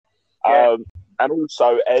Yeah. And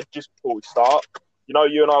also, Ed, just before we start,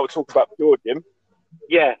 you and I were talking about Pure Gym.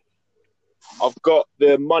 Yeah. I've got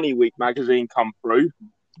the Money Week magazine come through,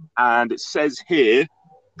 and it says here,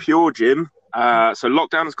 Pure Gym. So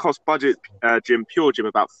lockdown has cost budget Pure Gym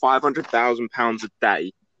about £500,000 a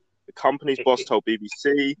day. The company's boss told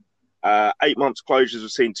BBC 8 months closures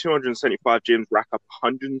have seen 275 gyms rack up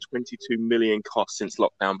 122 million costs since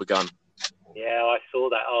lockdown begun. Yeah, I saw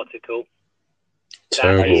that article.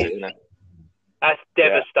 Terrible. That's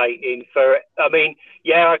devastating.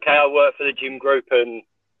 I work for the gym group and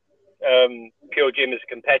Pure Gym as a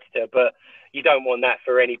competitor, but you don't want that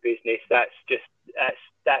for any business. That's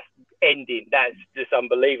ending. That's just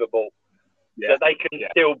unbelievable that they can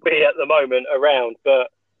still be at the moment around. But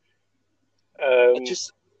it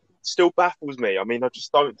just still baffles me. I mean, I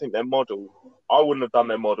just don't think their model. I wouldn't have done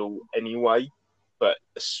their model anyway, but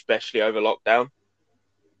especially over lockdown.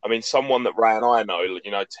 I mean, someone that Ray and I know,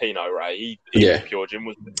 Tino Ray, he was Pure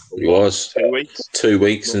Gym, he was 2 weeks. 2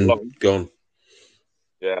 weeks and gone.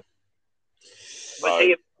 Yeah. Was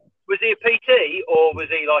he a PT or was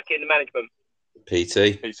he like in the management?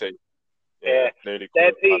 PT. Yeah.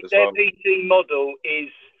 Their PT model is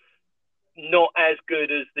not as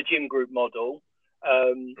good as the gym group model,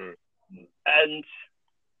 and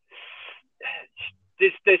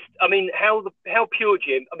how Pure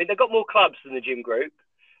Gym. I mean, they've got more clubs than the gym group.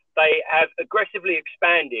 They have aggressively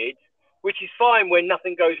expanded, which is fine when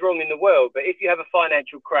nothing goes wrong in the world. But if you have a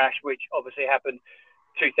financial crash, which obviously happened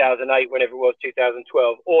 2008, whenever it was,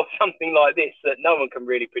 2012, or something like this that no one can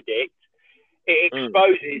really predict, it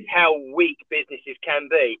exposes how weak businesses can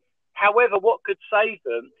be. However, what could save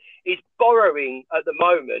them is borrowing at the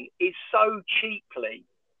moment is so cheaply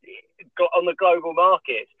on the global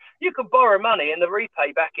market. You can borrow money and the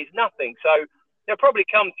repay back is nothing. So they'll probably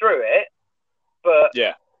come through it, but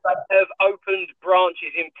they have opened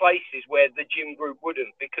branches in places where the gym group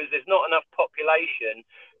wouldn't, because there's not enough population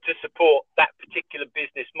to support that particular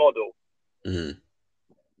business model.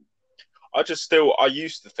 I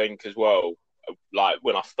used to think as well, like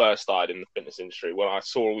when I first started in the fitness industry, when I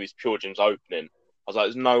saw all these Pure Gyms opening, I was like,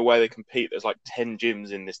 there's no way they compete. There's like 10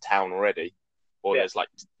 gyms in this town already. Or there's like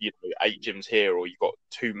 8 gyms here, or you've got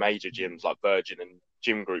 2 major gyms like Virgin and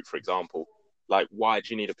Gym Group, for example. Like, why do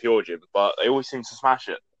you need a Pure Gym? But they always seem to smash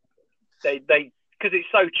it. They because it's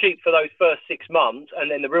so cheap for those first 6 months,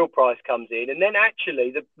 and then the real price comes in. And then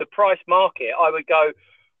actually the price market, I would go,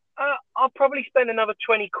 I'll probably spend another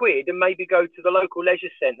 20 quid and maybe go to the local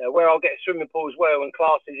leisure centre where I'll get a swimming pool as well and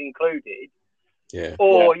classes included. Yeah.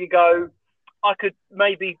 Or you go, I could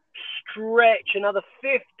maybe stretch another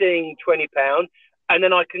 15, 20 pounds, and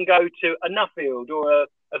then I can go to a Nuffield or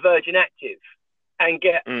a Virgin Active and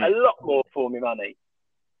get a lot more for my money.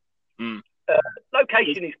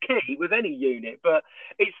 Location is key with any unit, but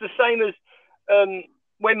it's the same as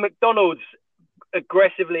when McDonald's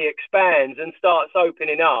aggressively expands and starts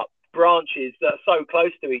opening up branches that are so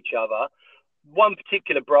close to each other. One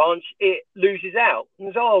particular branch, it loses out.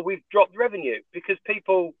 And we've dropped revenue because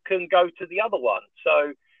people can go to the other one.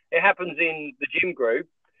 So it happens in the gym group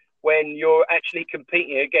when you're actually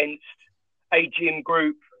competing against a gym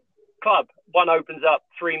group club. One opens up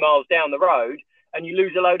 3 miles down the road and you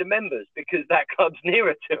lose a load of members because that club's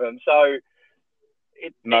nearer to them. So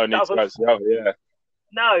no need to go to the other, yeah.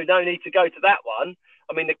 No need to go to that one.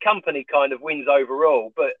 I mean, the company kind of wins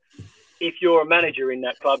overall, but if you're a manager in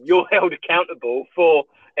that club, you're held accountable for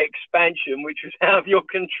expansion, which was out of your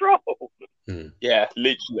control. Yeah,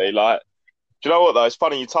 literally. Like, do you know what though? It's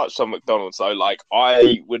funny you touched on McDonald's though. Like,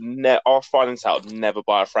 I was finding out I'd never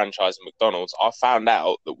buy a franchise at McDonald's. I found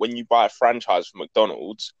out that when you buy a franchise from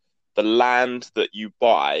McDonald's, the land that you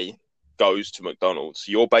buy goes to McDonald's.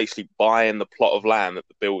 So you're basically buying the plot of land that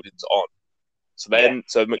the building's on.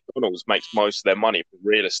 So McDonald's makes most of their money from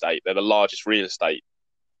real estate. They're the largest real estate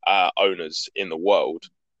owners in the world,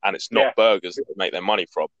 and it's not burgers that they make their money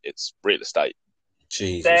from, it's real estate.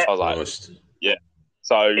 Jesus Christ.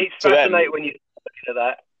 So it's fascinating when you look at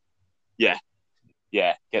that.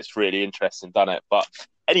 Yeah, gets really interesting, doesn't it? But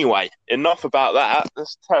anyway, enough about that.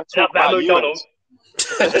 Let's talk about McDonald's.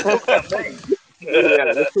 Let's talk about me.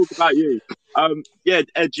 Let's talk about you. Ed,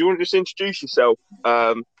 do you want to just introduce yourself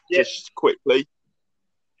just quickly?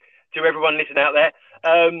 To everyone listening out there.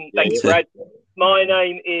 Thank you, Brad. My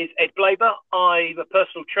name is Ed Blaber. I'm a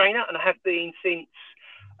personal trainer and I have been since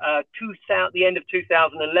the end of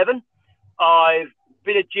 2011. I've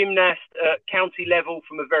been a gymnast at county level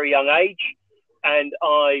from a very young age, and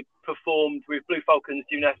I performed with Blue Falcons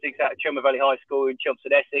Gymnastics out of Chelmer Valley High School in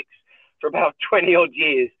Chelmsford, Essex for about 20 odd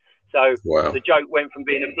years. So the joke went from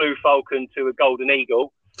being a Blue Falcon to a Golden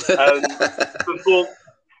Eagle.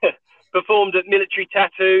 performed at Military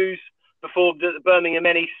Tattoos, performed at the Birmingham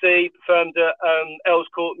NEC, performed at Earls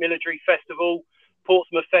Court Military Festival,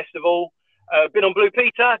 Portsmouth Festival. Been on Blue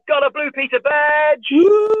Peter, got a Blue Peter badge.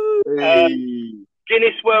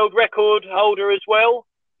 Guinness World Record holder as well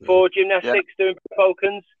for gymnastics, doing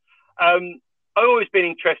Balkans. I've always been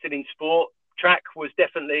interested in sport. Track was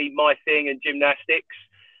definitely my thing, and gymnastics,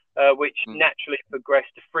 which naturally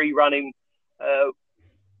progressed to free running.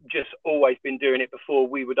 Just always been doing it before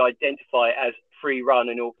we would identify it as free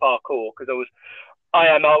running or parkour, because I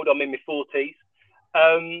am old, I'm in my 40s.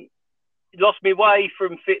 Lost my way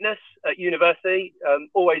from fitness at university.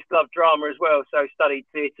 Always loved drama as well, so studied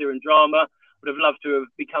theatre and drama. Would have loved to have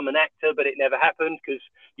become an actor, but it never happened, because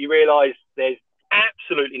you realise there's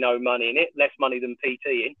absolutely no money in it, less money than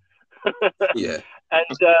PTing.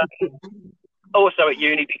 And also at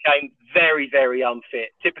uni became very, very unfit.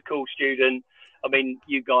 Typical student. I mean,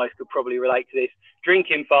 you guys could probably relate to this.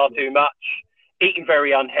 Drinking far too much, eating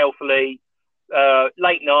very unhealthily,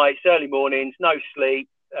 late nights, early mornings, no sleep,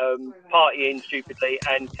 partying stupidly,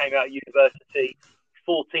 and came out of university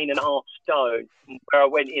 14.5 stone, where I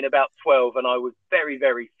went in about 12, and I was very,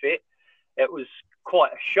 very fit. It was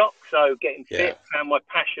quite a shock. So getting fit, found my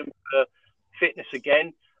passion for fitness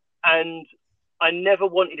again. And I never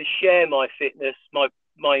wanted to share my fitness,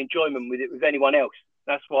 my enjoyment with anyone else.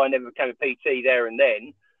 That's why I never became a PT there and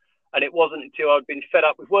then. And it wasn't until I'd been fed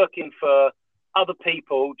up with working for other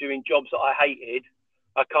people doing jobs that I hated,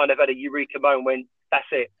 I kind of had a eureka moment when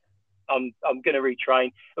that's it. I'm going to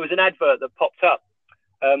retrain. It was an advert that popped up.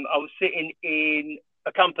 I was sitting in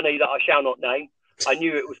a company that I shall not name. I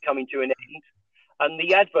knew it was coming to an end. And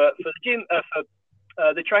the advert for the gym,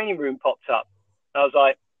 for the training room popped up. I was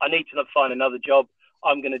like, I need to find another job.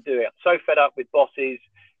 I'm going to do it. I'm so fed up with bosses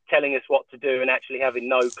telling us what to do and actually having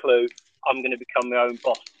no clue. I'm going to become my own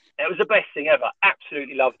boss. It was the best thing ever.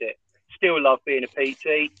 Absolutely loved it. Still love being a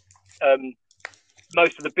PT.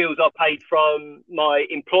 Most of the bills are paid from my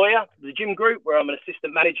employer, the gym group, where I'm an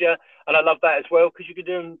assistant manager. And I love that as well, because you can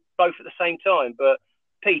do them both at the same time. But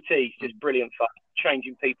PT is just brilliant fun.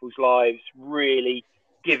 Changing people's lives, really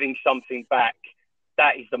giving something back.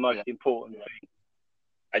 That is the most important thing.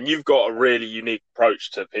 And you've got a really unique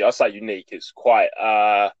approach to PT. I say unique, it's quite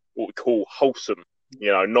what we call wholesome,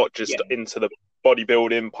 not just into the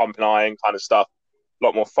bodybuilding, pumping iron kind of stuff. A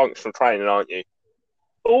lot more functional training, aren't you?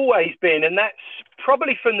 Always been, and that's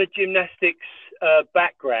probably from the gymnastics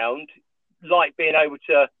background, like being able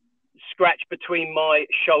to scratch between my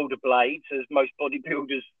shoulder blades, as most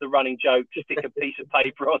bodybuilders, the running joke, stick a piece of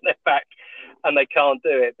paper on their back and they can't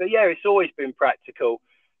do it. But yeah, it's always been practical.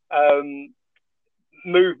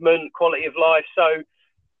 Movement, quality of life. So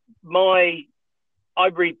I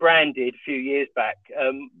rebranded a few years back.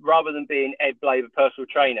 Rather than being Ed Blaver personal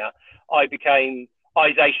trainer, I became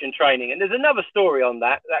Ization Training. And there's another story on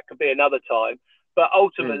that. That could be another time. But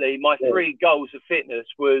ultimately, my 3 goals of fitness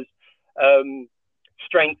was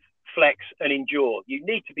strength, flex, and endure. You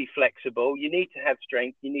need to be flexible. You need to have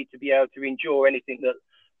strength. You need to be able to endure anything that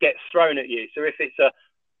gets thrown at you. So if it's a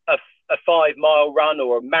 5-mile run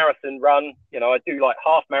or a marathon run, I do like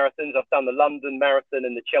half marathons. I've done the London Marathon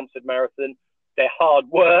and the Chelmsford Marathon. They're hard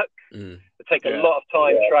work. They take a lot of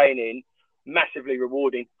time training, massively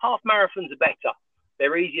rewarding. Half marathons are better.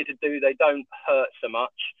 They're easier to do. They don't hurt so much,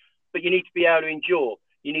 but you need to be able to endure.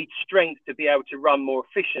 You need strength to be able to run more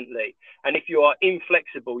efficiently. And if you are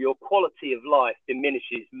inflexible, your quality of life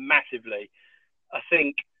diminishes massively. I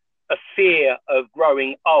think a fear of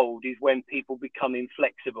growing old is when people become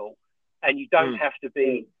inflexible, and you don't have to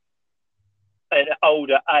be an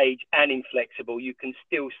older age and inflexible. You can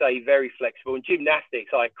still stay very flexible. In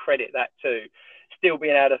gymnastics, I credit that too. Still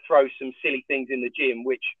being able to throw some silly things in the gym,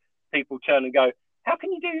 which people turn and go, how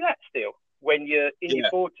can you do that still when you're in your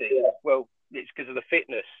 40s? Well, it's because of the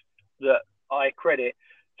fitness that I credit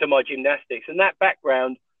to my gymnastics. And that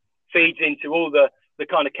background feeds into all the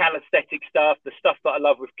kind of calisthenic stuff, the stuff that I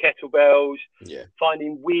love with kettlebells,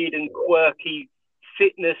 finding weird and quirky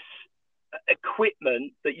fitness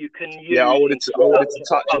equipment that you can use. Yeah, I wanted to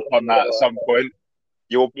touch upon that at some point.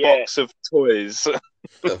 Your box of toys.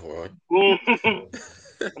 All right.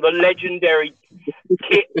 The legendary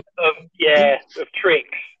kit of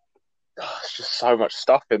tricks. Oh, it's just so much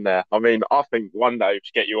stuff in there. I mean, I think one day we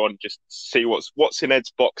should get you on just to see what's in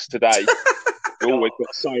Ed's box today. You always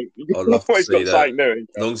got something. Always got something new.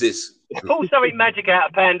 As long as it's pull something magic out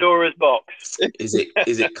of Pandora's box. Is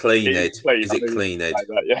it clean, Ed? Is it clean, Ed?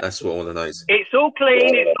 That's what I want to know. It's all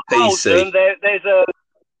clean. It's wholesome. There's a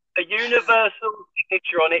universal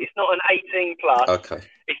signature on it. It's not an 18 plus. Okay.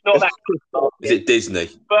 It's not that. Is it Disney?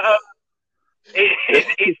 But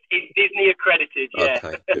it's Disney accredited. Yeah.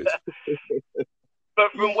 Okay. Good.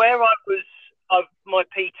 from where I was, my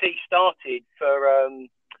PT started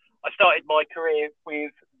I started my career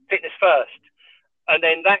with Fitness First, and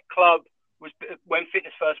then that club was when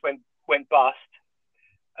Fitness First went bust.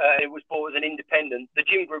 It was bought as an independent. The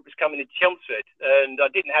gym group was coming into Chelmsford, and I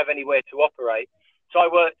didn't have anywhere to operate, so I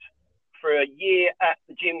worked for a year at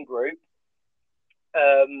the gym group,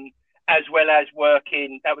 as well as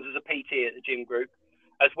working. That was as a PT at the gym group,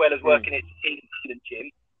 as well as working at the independent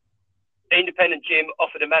gym. The independent gym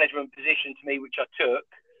offered a management position to me, which I took.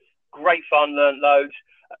 Great fun, learned loads.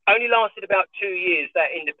 Only lasted about 2 years,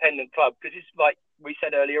 that independent club, because it's like we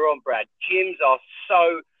said earlier on, Brad, gyms are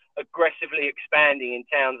so aggressively expanding in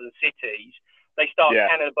towns and cities. They start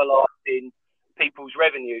cannibalizing people's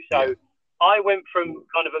revenue. So I went from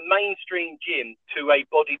kind of a mainstream gym to a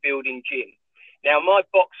bodybuilding gym. Now, my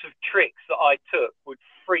box of tricks that I took would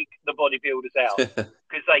freak the bodybuilders out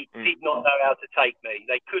because they did not know how to take me.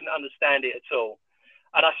 They couldn't understand it at all.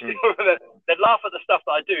 And I still remember, they'd laugh at the stuff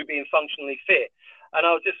that I do being functionally fit. And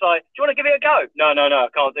I was just like, do you want to give it a go? No, I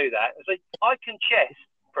can't do that. I was like, I can chest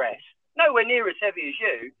press, nowhere near as heavy as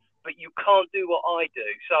you, but you can't do what I do.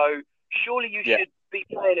 So surely you should be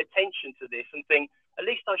paying attention to this and think, at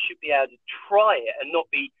least I should be able to try it and not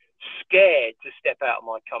be scared to step out of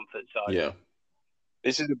my comfort zone. Yeah.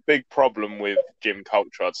 This is a big problem with gym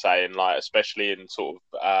culture, I'd say, and like especially in sort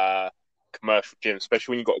of commercial gyms,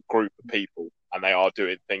 especially when you've got a group of people and they are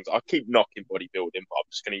doing things. I keep knocking bodybuilding, but I'm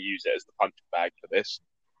just going to use it as the punching bag for this.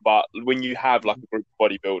 But when you have like a group of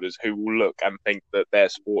bodybuilders who will look and think that their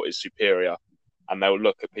sport is superior, and they'll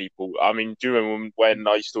look at people. I mean, do you remember when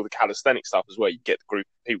I used to do the calisthenic stuff as well? You get the group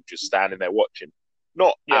of people just standing there watching,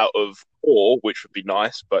 not out of awe, which would be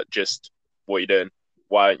nice, but just what are you doing?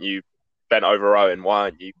 Why aren't you bent over rowing? Why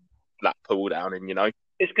aren't you lat pull down? And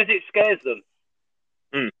it's because it scares them.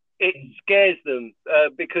 It scares them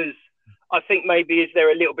because I think maybe is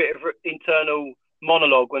there a little bit of internal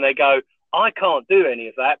monologue when they go, I can't do any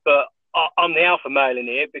of that, but I'm the alpha male in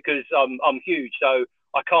here because I'm huge, so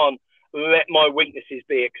I can't let my weaknesses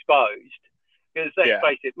be exposed. Because let's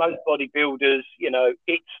face it, most bodybuilders,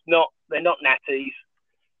 they're not natties.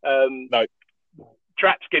 No.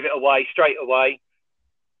 Traps give it away straight away.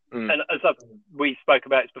 And as we spoke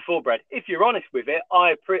about this before, Brad, if you're honest with it,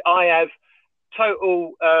 I have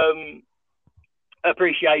total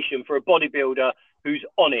appreciation for a bodybuilder who's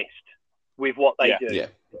honest with what they do. Yeah.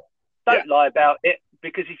 Don't lie about it,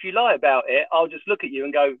 because if you lie about it, I'll just look at you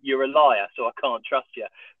and go, you're a liar, so I can't trust you,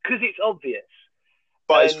 because it's obvious.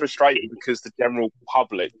 But it's frustrating because the general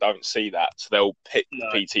public don't see that, so they'll pick the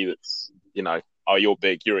PT that's, oh, you're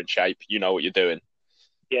big, you're in shape, you know what you're doing.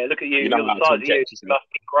 Yeah, look at you, you're the size of you, you must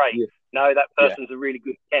be great. Yeah. No, that person's a really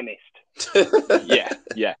good chemist.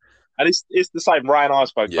 Yeah. And it's the same. Ray and I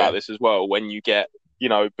spoke about this as well, when you get,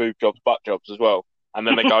 boob jobs, butt jobs as well. And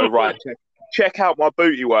then they go, right, check out my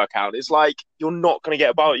booty workout. It's like, you're not going to get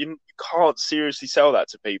a butt. You can't seriously sell that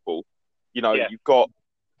to people. You've got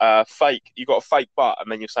a fake butt,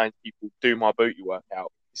 and then you're saying to people, do my booty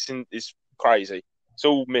workout. It's crazy. It's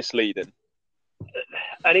all misleading.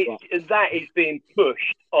 And that is being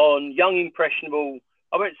pushed on young, impressionable,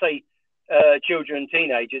 I won't say children and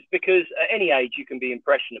teenagers, because at any age you can be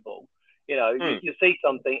impressionable. You see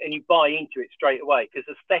something and you buy into it straight away, because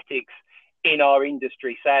aesthetics in our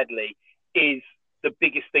industry, sadly, is the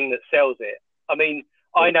biggest thing that sells it. I mean,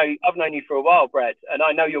 I've known you for a while, Brad, and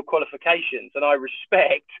I know your qualifications, and I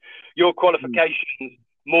respect your qualifications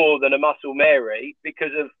more than a Muscle Mary,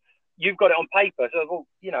 because of you've got it on paper. So,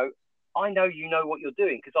 I know you know what you're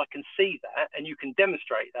doing because I can see that, and you can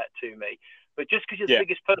demonstrate that to me. But just because you're the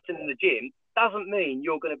biggest person in the gym doesn't mean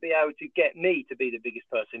you're going to be able to get me to be the biggest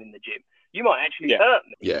person in the gym. You might actually hurt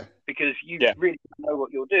me because you really know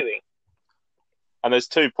what you're doing. And there's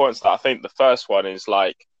 2 points that I think. The first one is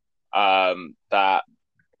like that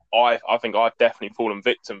I think I've definitely fallen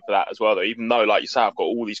victim for that as well, though. Even though, like you say, I've got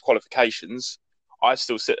all these qualifications, I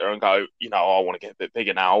still sit there and go, I want to get a bit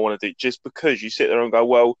bigger now. I want to do, just because you sit there and go,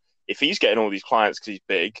 well, if he's getting all these clients because he's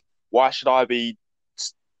big, why should I be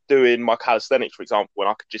doing my calisthenics, for example, when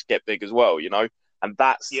I could just get big as well, And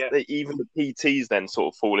that's even the PTs then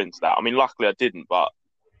sort of fall into that. I mean, luckily I didn't, but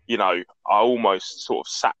I almost sort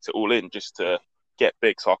of sacked it all in just to get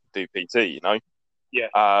big so I could do PT, Yeah.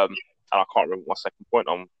 And I can't remember what my second point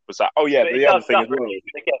on was that. Oh yeah, the other thing as well.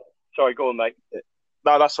 Sorry, go on, mate.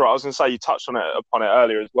 No, that's all right. I was going to say you touched upon it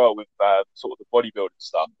earlier as well with sort of the bodybuilding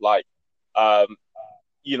stuff. Like,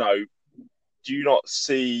 do you not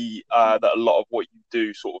see that a lot of what you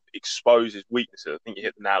do sort of exposes weaknesses? I think you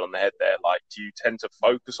hit the nail on the head there. Like, do you tend to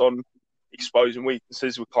focus on exposing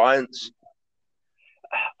weaknesses with clients?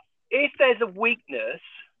 If there's a weakness,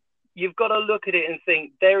 you've got to look at it and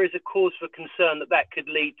think there is a cause for concern that could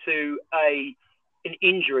lead to an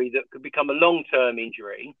injury that could become a long-term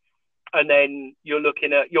injury, and then you're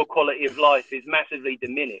looking at your quality of life is massively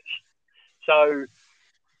diminished. So,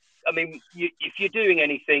 I mean, if you're doing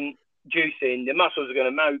anything juicing, the muscles are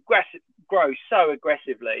going to grow so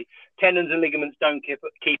aggressively. Tendons and ligaments don't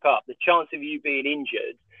keep up. The chance of you being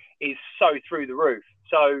injured is so through the roof.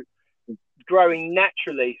 So growing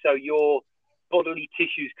naturally, so your bodily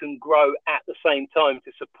tissues can grow at the same time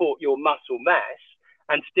to support your muscle mass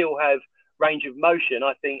and still have range of motion,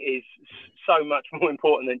 I think is so much more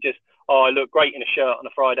important than just, I look great in a shirt on a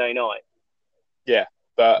Friday night. Yeah,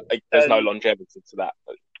 but there's no longevity to that.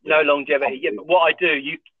 No longevity. Yeah, but what I do,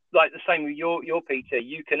 like the same with your PT,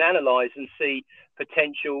 you can analyse and see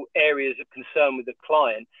potential areas of concern with the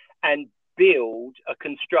client and build a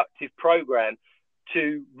constructive program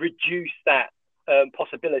to reduce that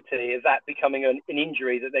possibility of that becoming an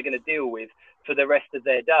injury that they're going to deal with for the rest of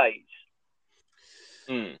their days.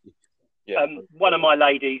 Yeah. One of my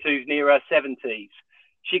ladies who's near her 70s,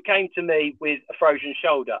 she came to me with a frozen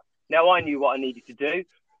shoulder. Now, I knew what I needed to do.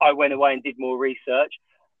 I went away and did more research.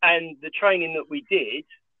 And the training that we did,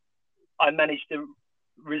 I managed to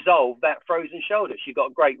resolve that frozen shoulder. She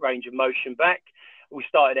got a great range of motion back. We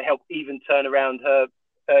started to help even turn around her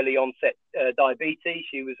early onset diabetes.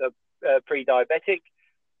 She was a pre-diabetic.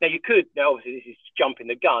 Now obviously this is jumping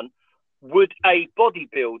the gun. Would a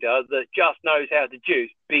bodybuilder that just knows how to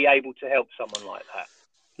juice be able to help someone like that?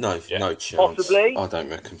 No chance. Possibly. I don't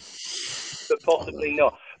reckon. But possibly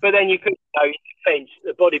not. But then you could go in defence,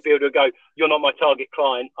 the bodybuilder would go, you're not my target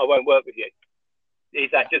client, I won't work with you.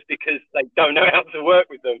 Is that just because they don't know how to work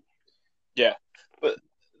with them? Yeah. But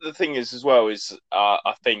the thing is as well is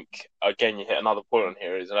I think, again, you hit another point on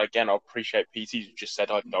here is, and again, I appreciate PTs who just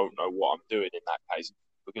said, I don't know what I'm doing in that case.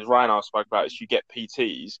 Because Ryan and I spoke about is you get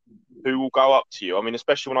PTs who will go up to you. I mean,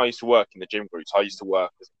 especially when I used to work in the gym groups, I used to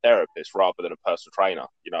work as a therapist rather than a personal trainer,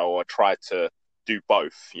 or I tried to do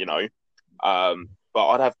both, but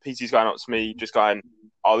I'd have PTs going up to me just going,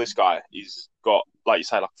 oh, this guy, he's got, like you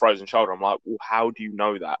say, like a frozen shoulder. I'm like, well, how do you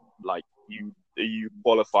know that? Like, are you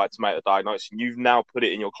qualified to make the diagnosis? And you've now put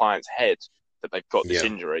it in your client's head that they've got this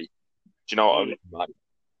injury. Do you know what I mean? Like,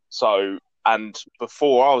 so, and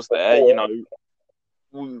before I was there,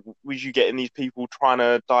 was you getting these people trying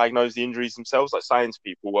to diagnose the injuries themselves, like saying to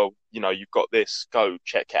people, well, you've got this, go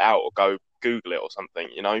check it out or go Google it or something,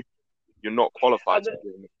 You're not qualified to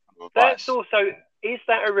give them advice. That's also, is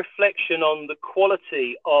that a reflection on the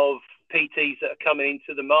quality of PTs that are coming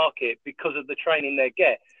into the market because of the training they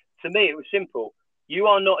get? To me, it was simple. You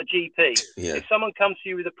are not a GP. Yeah. If someone comes to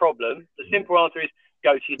you with a problem, the simple answer is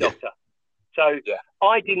go to your doctor. So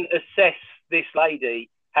I didn't assess this lady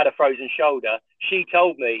had a frozen shoulder. She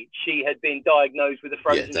told me she had been diagnosed with a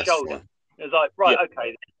frozen shoulder. Fine. I was like, right,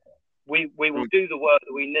 okay, we will do the work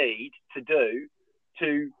that we need to do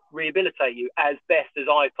to rehabilitate you as best as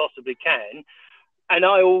I possibly can. And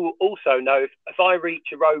I also know if I reach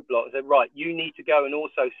a roadblock, I say, right, you need to go and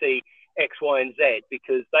also see X, Y, and Z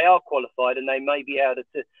because they are qualified and they may be able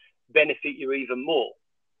to benefit you even more.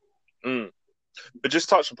 But just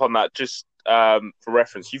touch upon that, just for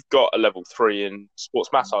reference, you've got a level 3 in sports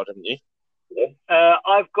massage, haven't you?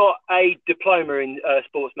 I've got a diploma in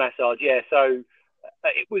sports massage, so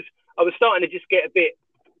I was starting to just get a bit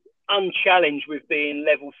unchallenged with being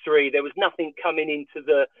level 3. There was nothing coming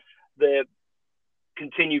into the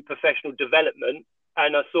continued professional development,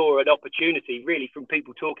 and I saw an opportunity really from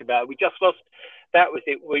people talking about it. We just lost, that was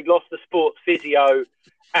it. We lost the sports physio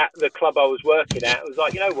at the club I was working at. I was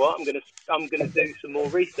like, you know what, I'm gonna do some more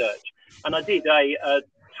research, and I did a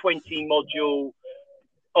 20 module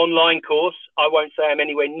online course. I won't say I'm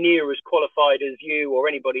anywhere near as qualified as you or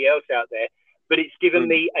anybody else out there, but it's given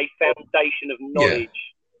me a foundation of knowledge.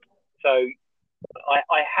 So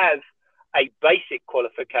I have a basic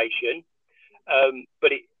qualification,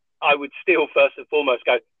 but I would still first and foremost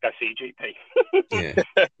go see your GP.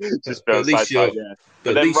 Just at least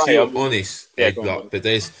you're honest, Ed. But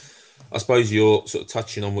I suppose you're sort of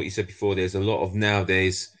touching on what you said before. There's a lot of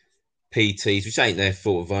nowadays PTs, which ain't their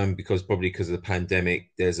fault of own, because of the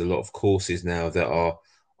pandemic, there's a lot of courses now that are,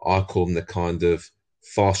 I call them the kind of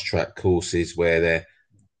fast track courses where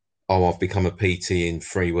I've become a PT in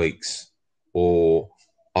 3 weeks, or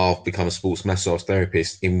I've become a sports massage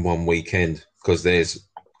therapist in 1 weekend, because there's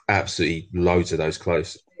absolutely loads of those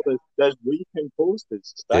close. There's weekend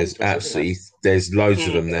courses. There's loads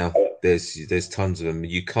of them now. There's tons of them.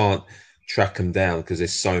 You can't track them down because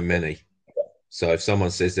there's so many. So if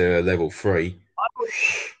someone says they're a level 3,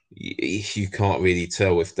 you can't really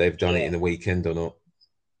tell if they've done it in a weekend or not.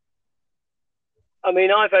 I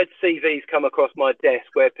mean, I've had CVs come across my desk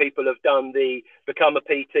where people have done the become a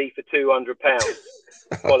PT for £200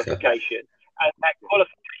 qualification, and that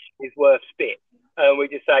qualification is worth spit. And we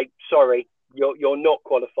just say, sorry, you're not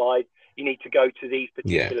qualified. You need to go to these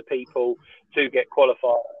particular people to get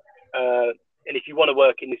qualified. And if you want to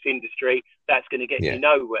work in this industry, that's going to get you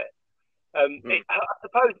nowhere. I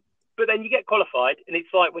suppose. But then you get qualified, and it's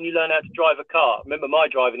like when you learn how to drive a car. I remember my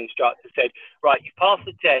driving instructor said, right, you passed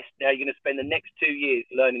the test, now you're going to spend the next 2 years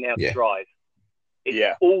learning how to drive.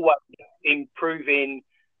 It's always improving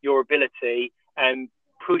your ability and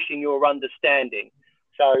pushing your understanding.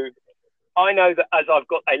 So I know that as I've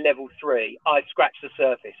got a level 3, I scratched the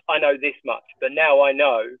surface. I know this much, but now I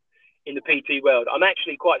know in the PT world, I'm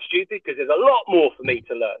actually quite stupid because there's a lot more for me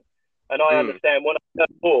to learn. And I understand when I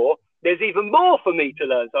learn more, there's even more for me to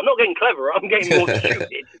learn. So I'm not getting cleverer, I'm getting more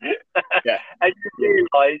stupid. And you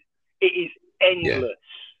realise it is endless.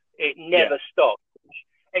 It never stops.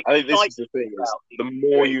 I think this is the thing.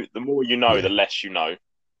 The more you know, the less you know.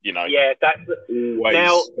 You know. Yeah, that's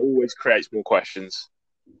always creates more questions.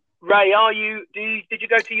 Ray, did you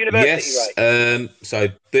go to university, Ray? So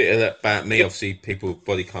a bit about me, obviously, people,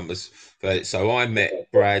 body compass. So I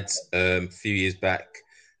met Brad a few years back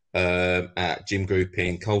at Gym Group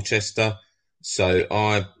in Colchester. So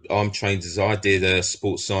I'm trained I did a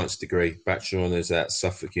sports science degree, Bachelor Honours at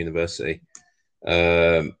Suffolk University.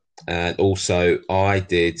 And also I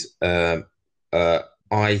did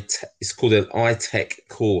it's called an iTech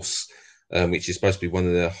course, which is supposed to be one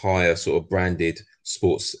of the higher sort of branded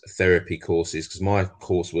sports therapy courses, because my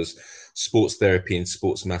course was sports therapy and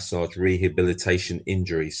sports massage rehabilitation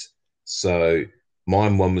injuries. So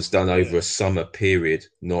mine one was done over a summer period,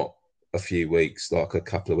 not a few weeks, like a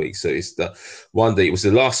couple of weeks. So it's the one that it was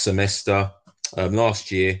the last semester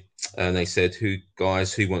last year, and they said, who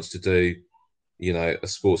wants to do, a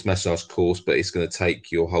sports massage course, but it's going to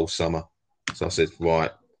take your whole summer. So I said,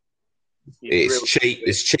 right. It's cheap.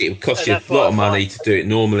 It's cheap. It costs you a lot of money to do it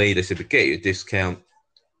normally. They said, but get you a discount.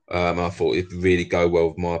 I thought it'd really go well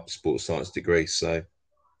with my sports science degree. So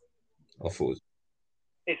I thought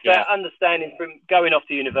it's that understanding from going off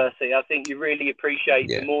to university. I think you really appreciate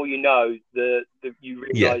the more you know, the you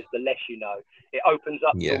realise the less you know. It opens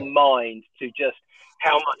up your mind to just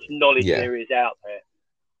how much knowledge there is out there.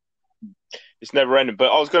 It's never ending.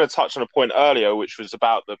 But I was going to touch on a point earlier, which was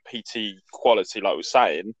about the PT quality, like we were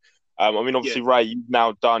saying. I mean, obviously, Ray, you've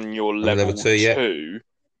now done your level 2.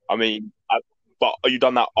 I mean, but you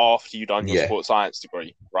done that after you done your sports science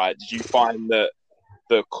degree, right? Did you find that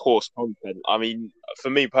the course content? I mean, for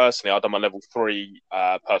me personally, I've done my level 3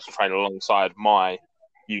 personal training alongside my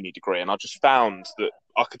uni degree, and I just found that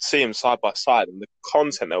I could see them side by side, and the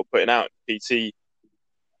content they were putting out, PT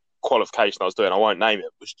qualification I was doing, I won't name it,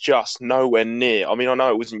 was just nowhere near. I mean, I know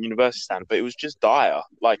it wasn't university standard, but it was just dire.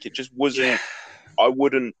 Like, it just wasn't. I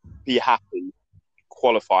wouldn't be happy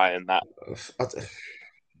qualifying that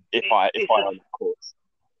if I owned the course.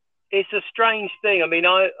 It's a strange thing. I mean,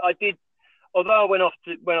 I did, although when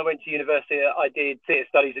I went to university, I did theatre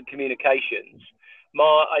studies and communications.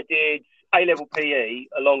 I did A-level PE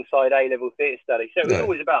alongside A-level theatre studies. So it was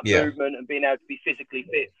always about movement and being able to be physically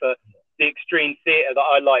fit for the extreme theatre that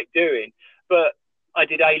I like doing. But I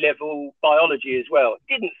did A-level biology as well.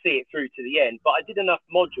 Didn't see it through to the end, but I did enough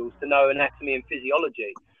modules to know anatomy and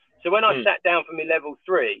physiology. So when I sat down for my level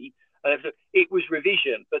 3, it was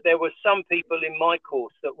revision, but there were some people in my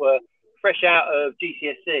course that were fresh out of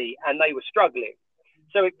GCSE and they were struggling.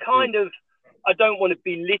 So it kind of, I don't want to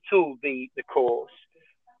belittle the course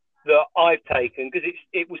that I've taken, because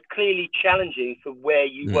it was clearly challenging for where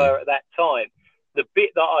you were at that time. The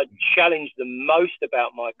bit that I challenged the most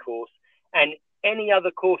about my course, and any other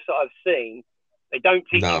course that I've seen, they don't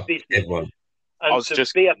teach you business. And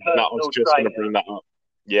to be a personal trainer, bring that up.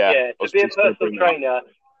 To be a personal trainer,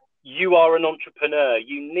 you are an entrepreneur.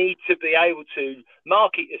 You need to be able to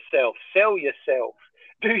market yourself, sell yourself,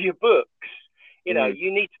 do your books. You know,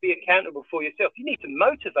 you need to be accountable for yourself. You need to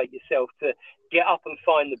motivate yourself to get up and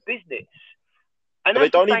find the business. And they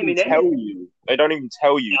don't even tell you. They don't even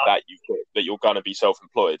tell you that you're going to be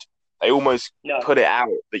self-employed. They almost put it out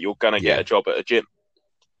that you're going to get a job at a gym.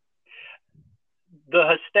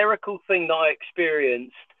 The hysterical thing that I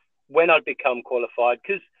experienced when I'd become qualified,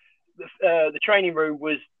 because the training room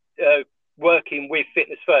was working with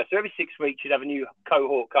Fitness First. So every 6 weeks, you'd have a new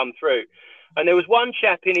cohort come through. And there was one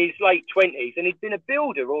chap in his late 20s, and he'd been a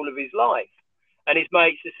builder all of his life. And his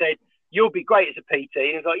mates had said, "You'll be great as a PT." And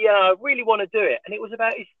he was like, "Yeah, I really want to do it." And it was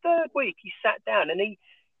about his 3rd week. He sat down and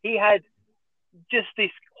he had just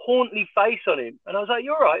this hauntly face on him. And I was like,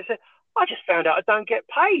 "You're right." I said, "I just found out I don't get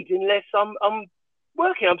paid unless I'm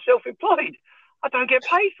working. I'm self-employed." I don't get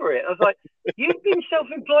paid for it. I was like, you've been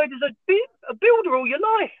self-employed as a builder all your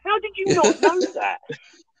life. How did you not know that?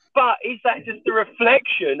 But is that just a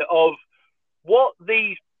reflection of what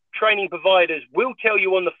these training providers will tell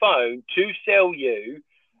you on the phone to sell you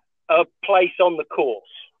a place on the course?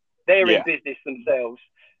 They're in business themselves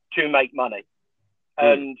to make money.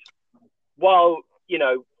 And while, you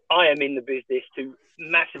know, I am in the business to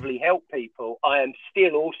massively help people, I am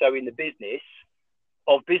still also in the business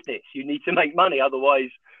of business. You need to make money, otherwise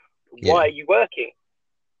why are you working?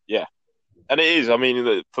 Yeah. And it is, I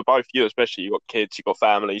mean, for both you especially, you've got kids, you've got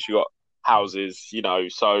families, you've got houses, you know,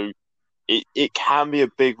 so it can be a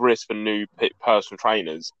big risk for new personal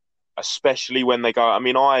trainers, especially when they go. I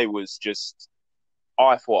mean, I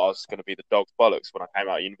thought I was going to be the dog's bollocks when I came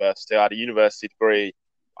out of university. I had a university degree,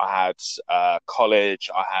 I had college,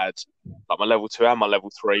 I had like my level 2 and my level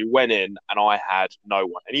 3, went in and I had no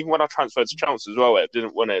one. And even when I transferred to Chelmsford as well, it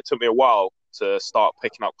took me a while to start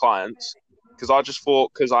picking up clients, because I just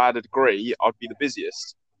thought, because I had a degree, I'd be the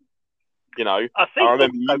busiest. You know, I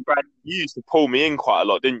remember you used to pull me in quite a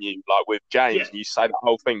lot, didn't you? Like with James, and you say the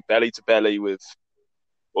whole thing belly to belly with,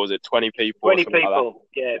 what was it, 20 people? 20 people,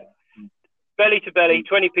 like belly to belly,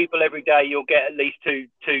 20 people every day, you'll get at least two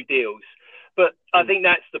deals. But I think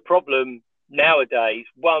that's the problem nowadays.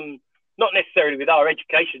 One, not necessarily with our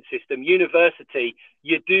education system, university,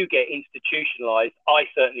 you do get institutionalized. I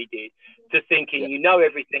certainly did, to thinking you know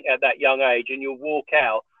everything at that young age, and you'll walk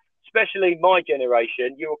out. Especially my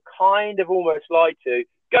generation, you're kind of almost lied to.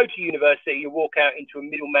 Go to university, you walk out into a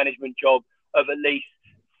middle management job of at least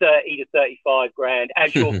 30 to 35 grand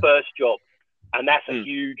as your first job. And that's a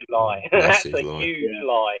huge lie. That's a huge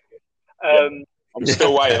lie. I'm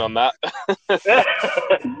still waiting on that.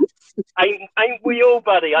 ain't we all,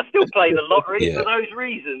 buddy? I still play the lottery for those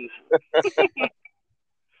reasons.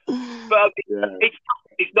 But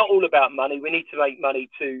it's not all about money. We need to make money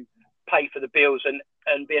to pay for the bills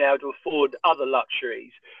and being able to afford other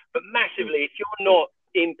luxuries. But massively, if you're not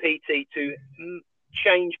in PT to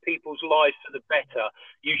change people's lives for the better,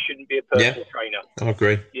 you shouldn't be a personal trainer. I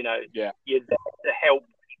agree. You know, you're there to help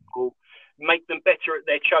people, make them better at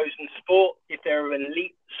their chosen sport. If they're an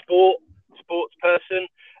elite sports person,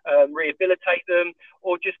 rehabilitate them,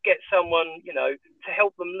 or just get someone, you know, to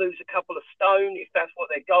help them lose a couple of stone if that's what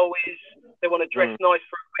their goal is. They want to dress nice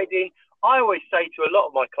for a wedding. I always say to a lot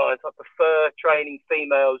of my clients, I prefer training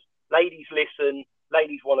females. Ladies listen.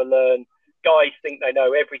 Ladies want to learn. Guys think they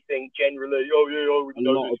know everything generally. A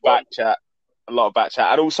lot of back chat.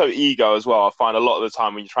 And also ego as well. I find a lot of the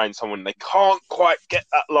time when you train someone, they can't quite get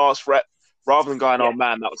that last rep. Rather than going, oh,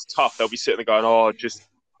 man, that was tough, they'll be sitting there going, oh, just,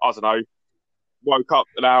 I don't know, woke up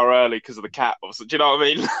an hour early because of the cat. Do you know what I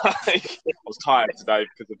mean? Like, I was tired today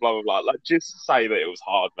because of blah, blah, blah. Like, just say that it was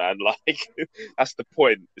hard, man. Like, that's the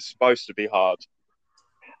point. It's supposed to be hard.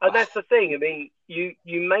 And that's the thing. I mean, you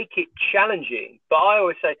make it challenging, but I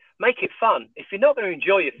always say, make it fun. If you're not going to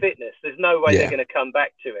enjoy your fitness, there's no way they're going to come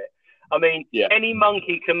back to it. I mean, any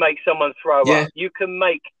monkey can make someone throw up. You can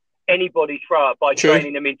make anybody throw up by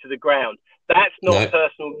training them into the ground. That's not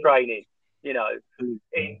personal training, you know.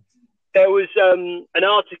 There was an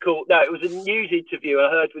article, it was a news interview I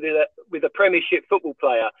heard with a Premiership football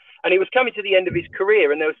player, and he was coming to the end of his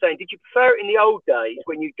career, and they were saying, did you prefer it in the old days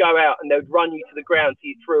when you'd go out and they would run you to the ground till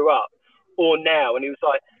you threw up, or now? And he was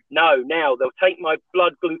like, no, now they'll take my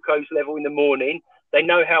blood glucose level in the morning. They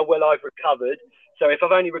know how well I've recovered. So if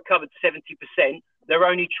I've only recovered 70%, they'll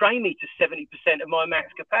only train me to 70% of my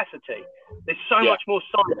max capacity. There's so much more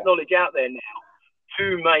science knowledge out there now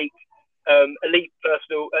to make elite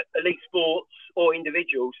sports or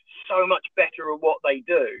individuals so much better at what they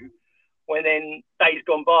do, when in days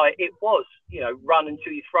gone by it was, you know, run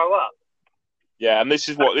until you throw up. Yeah, and this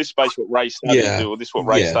is basically what Ray studied, or this is what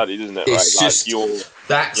Ray studied, isn't it? It's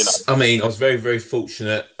right? just, I mean, I was very, very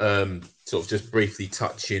fortunate, sort of just briefly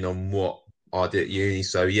touching on what I did at uni.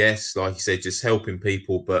 So yes, like you said, just helping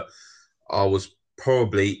people, but I was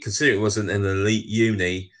probably, considering it wasn't an elite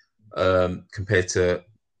uni compared to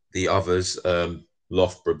the others,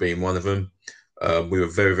 Loughborough being one of them, we were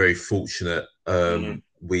very, very fortunate.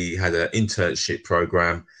 We had an internship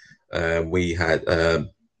program. We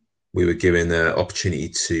were given the opportunity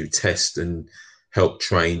to test and help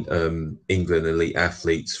train England elite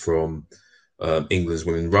athletes from England's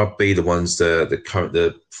women rugby,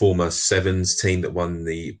 the former Sevens team that won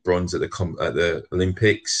the bronze at the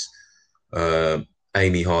Olympics.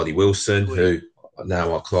 Amy Hardy Wilson, who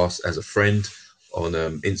now our class as a friend on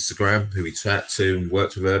Instagram, who we chat to and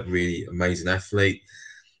worked with her, really amazing athlete.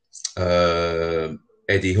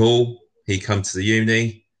 Eddie Hall, he come to the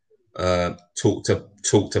uni,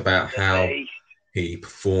 talked about how he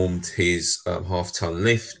performed his half-ton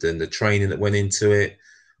lift and the training that went into it.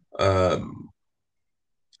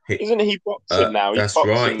 Isn't he boxing now? That's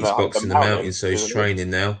right. He's boxing the mountain, so he's training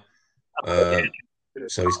now.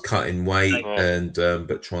 So he's cutting weight and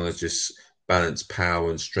but trying to just balance power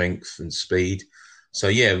and strength and speed. So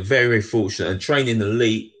yeah, very, very fortunate. And training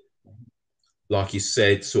elite, like you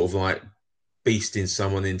said, sort of like beasting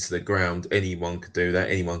someone into the ground. Anyone could do that.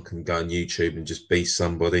 Anyone can go on YouTube and just beast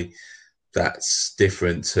somebody. That's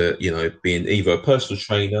different to, being either a personal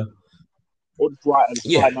trainer or just write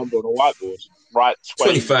a number on a whiteboard. Right,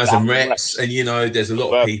 20,000 reps. And, there's a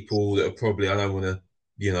lot of people that are probably, I don't want to,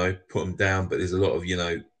 put them down, but there's a lot of,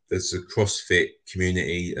 there's a CrossFit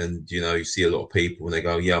community and, you see a lot of people and they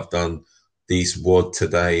go, yeah, I've done these WOD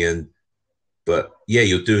today. But yeah,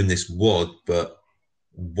 you're doing this WOD, but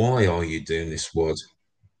why are you doing this WOD?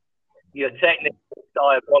 Your technique is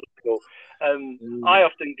diabolical. I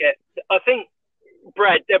often I think,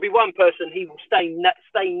 Brad, there'll be one person, he will stay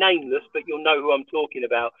nameless, but you'll know who I'm talking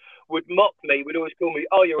about, would mock me, would always call me,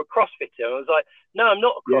 oh, you're a CrossFitter. And I was like, no, I'm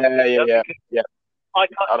not a CrossFitter. Yeah. I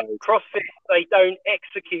can't. CrossFit, they don't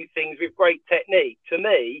execute things with great technique. To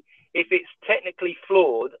me, if it's technically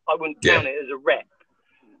flawed, I wouldn't count it as a rep.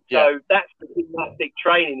 So that's the gymnastic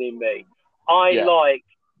training in me. I like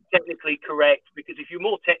technically correct, because if you're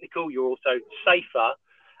more technical, you're also safer.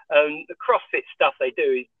 The CrossFit stuff they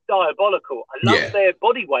do is diabolical. I love their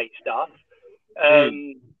body weight stuff.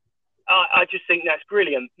 I just think that's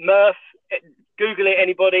brilliant. Murph, Google it,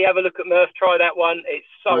 anybody, have a look at Murph, try that one. It's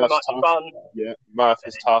so much fun. Yeah, Murph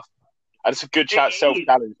is tough. And it's a good self-challenge,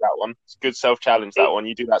 that one. It's a good self-challenge, that one.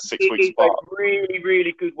 You do that 6 weeks apart. It's a really,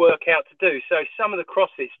 really good workout to do. So some of the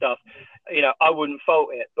CrossFit stuff, I wouldn't fault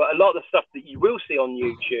it. But a lot of the stuff that you will see on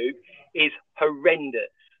YouTube is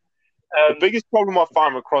horrendous. The biggest problem I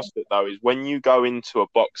find with CrossFit, though, is when you go into a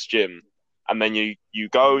box gym and then you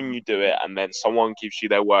go and you do it and then someone gives you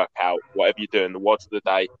their workout, whatever you're doing, the WOD of the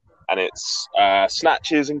day, and it's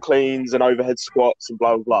snatches and cleans and overhead squats and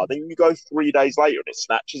blah, blah, blah. Then you go 3 days later and it's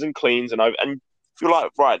snatches and cleans and you're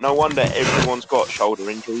like, right, no wonder everyone's got shoulder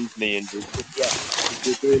injuries, knee injuries. Yeah,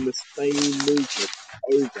 you're doing the same movement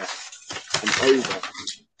over and over.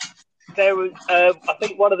 There was, I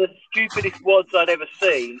think, one of the stupidest WODs I'd ever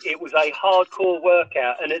seen. It was a hardcore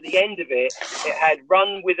workout, and at the end of it, it had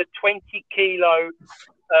run with a 20-kilo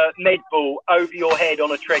med ball over your head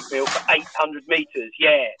on a treadmill for 800 meters.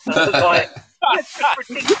 Yeah, and I was like, that's just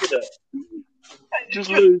ridiculous. Just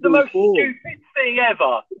the most stupid thing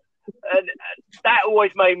ever. And that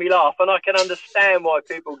always made me laugh, and I can understand why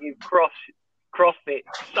people give CrossFit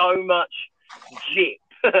so much jip.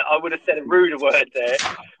 I would have said a ruder word there,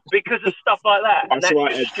 because of stuff like that. And that's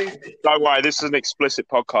right, just stupid. Don't worry, this is an explicit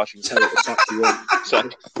podcast. You can tell it the you want. So.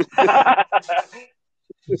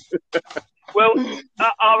 Well,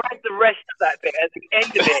 I'll add the rest of that bit. At the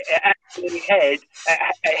end of it, it actually had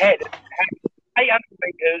 800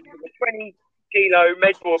 meters with a 20-kilo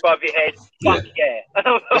med ball above your head. Fuck yeah.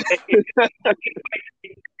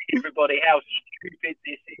 Everybody, how stupid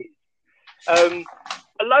this is.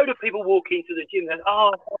 A load of people walk into the gym and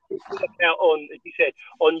look out on, as you said,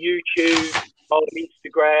 on YouTube, on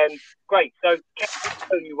Instagram. Great. So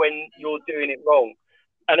tell you when you're doing it wrong.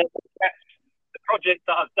 And that's the project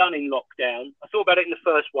that I've done in lockdown. I thought about it in the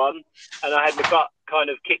first one, and I had my butt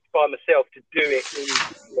kind of kicked by myself to do it in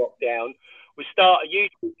lockdown. We start a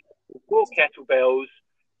YouTube for kettlebells,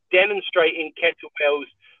 demonstrating kettlebells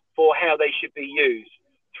for how they should be used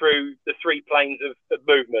through the 3 planes of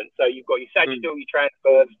movement. So you've got your sagittal, your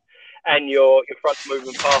transverse, and your front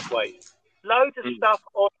movement pathways. Loads of stuff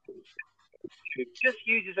on YouTube just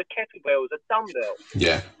uses a kettlebell as a dumbbell.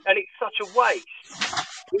 Yeah. And it's such a waste.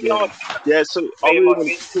 So I really want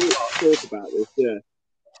to talk about this,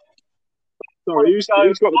 Sorry, who's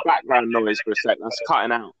got the background noise for a sec? That's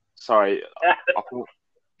cutting out. Sorry.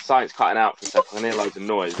 Something's cutting out for a second. I can hear loads of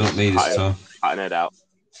noise. Not me this time. Cutting it out.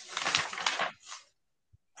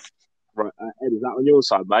 Right, Ed, is that on your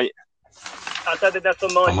side, mate? I don't think that's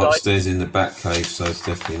on my side. I'm upstairs in the back cave, so it's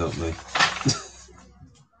definitely not me.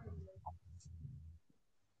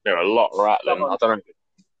 There are a lot rattling. I don't know.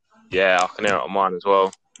 Yeah, I can hear it on mine as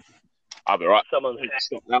well. I'll be right. Someone's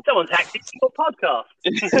hacked into your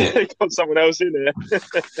podcast. Got someone else in here.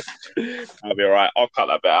 I'll be all right. I'll cut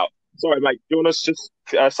that bit out. Sorry, mate. Do you want to just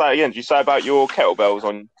say it again? Did you say about your kettlebells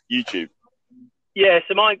on YouTube? Yeah,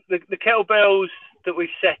 so the kettlebells that we've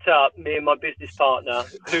set up, me and my business partner,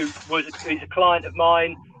 who's a client of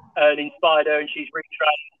mine and inspired her, and she's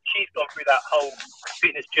retrained. She's gone through that whole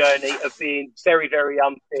fitness journey of being very, very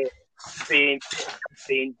unfit,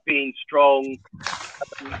 being strong.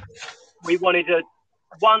 We wanted to,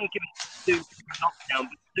 give do lockdown,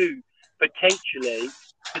 but do potentially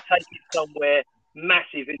to take it somewhere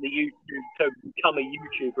massive in the YouTube, to become a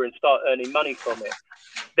YouTuber and start earning money from it.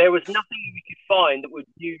 There was nothing we could find that would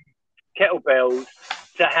use kettlebells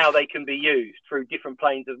to how they can be used through different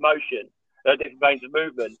planes of motion, different planes of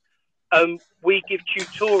movement. We give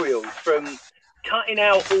tutorials from cutting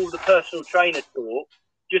out all the personal trainer talk,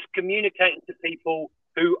 just communicating to people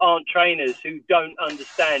who aren't trainers, who don't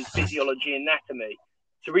understand physiology and anatomy.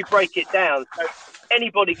 So we break it down so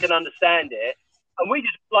anybody can understand it. And we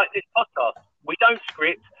just, like this podcast, we don't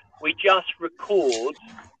script, we just record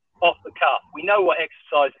off the cuff. We know what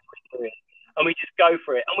exercises we're doing, and we just go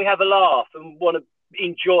for it. And we have a laugh and want to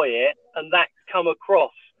enjoy it, and that come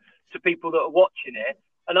across to people that are watching it.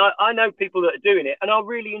 And I know people that are doing it and are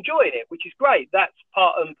really enjoying it, which is great. That's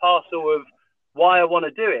part and parcel of why I want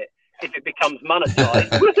to do it. If it becomes monetized,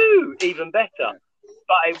 woohoo, even better.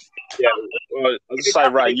 But well, I'll say,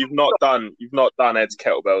 Ray, you've not done Ed's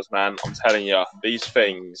kettlebells, man. I'm telling you, these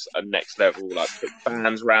things are next level. Like, put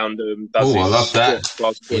bands round them. I love that.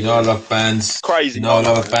 You know, I love bands. Crazy. You know, I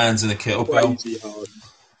love bands and a kettlebell. Crazy hard.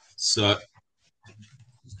 So,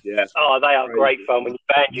 yeah. Oh, they are great fun when you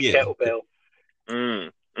band your kettlebell.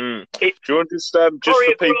 Do you want just for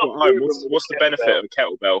people at home, what's the benefit of a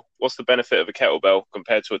kettlebell? What's the benefit of a kettlebell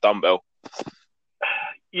compared to a dumbbell?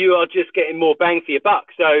 You are just getting more bang for your buck.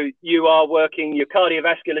 So you are working your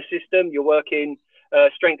cardiovascular system, you're working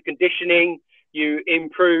strength conditioning, you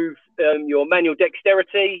improve your manual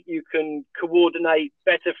dexterity, you can coordinate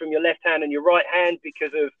better from your left hand and your right hand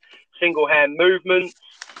because of single hand movements.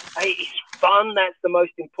 Hey, it's fun, that's the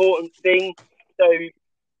most important thing. So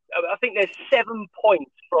I think there's 7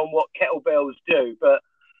 points from what kettlebells do, but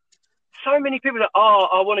so many people that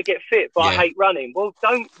I want to get fit, but I hate running. Well,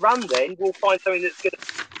 don't run then. We'll find something that's going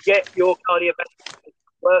to get your cardiovascular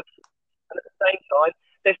working. And at the same time,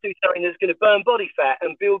 let's do something that's going to burn body fat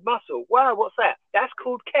and build muscle. Wow, what's that? That's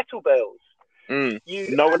called kettlebells.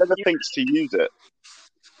 No one ever thinks to use it.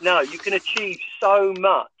 No, you can achieve so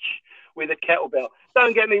much with a kettlebell.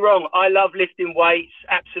 Don't get me wrong. I love lifting weights.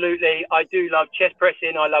 Absolutely. I do love chest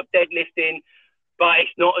pressing. I love deadlifting. But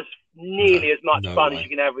it's not as nearly as much fun as you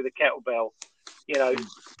can have with a kettlebell. You know,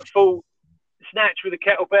 a full snatch with a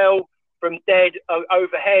kettlebell from dead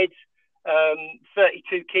overhead,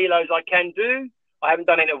 32 kilos I can do. I haven't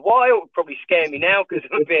done it in a while. It would probably scare me now because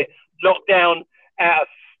I'm a bit locked down, out of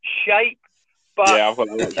shape. But yeah, I've got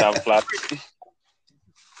a lockdown flat.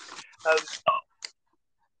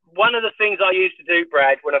 One of the things I used to do,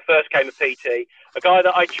 Brad, when I first came to PT, a guy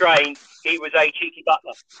that I trained, he was a cheeky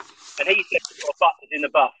butler. And he said, "Got butlers in the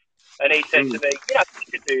buff." And he said to me, "Yeah,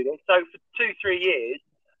 you could do this." So for 2-3 years,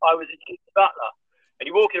 I was a cheeky butler. And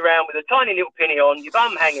you're walking around with a tiny little penny on, your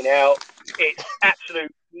bum hanging out. It's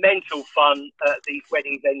absolute mental fun at these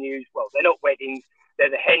wedding venues. Well, they're not weddings, they're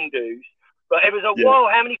the hen do's. But it was like, whoa,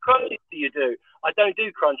 how many crunches do you do? I don't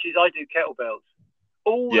do crunches, I do kettlebells.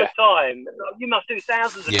 All the time. You must do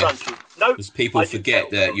thousands of crunches. No, because people forget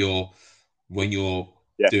that when you're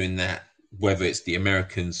doing that, whether it's the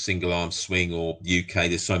American single arm swing or UK,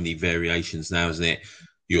 there's so many variations now, isn't it?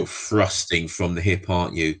 You're thrusting from the hip,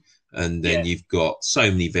 aren't you? And then you've got so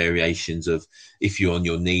many variations of, if you're on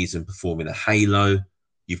your knees and performing a halo,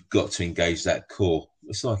 you've got to engage that core.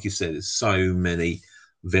 It's like you said, there's so many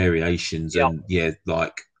variations. And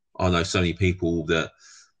like I know so many people that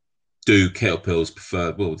do kettlebells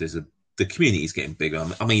prefer, well, the community is getting bigger.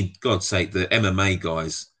 I mean, God's sake, the MMA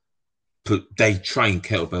guys, they train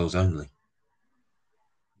kettlebells only.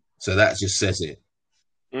 So that just says it.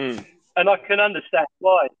 And I can understand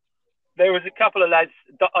why. There was a couple of lads,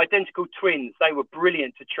 identical twins. They were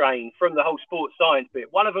brilliant to train from the whole sports science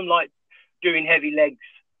bit. One of them liked doing heavy legs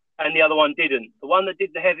and the other one didn't. The one that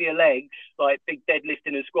did the heavier legs, like big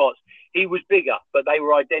deadlifting and squats, he was bigger, but they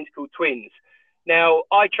were identical twins. Now,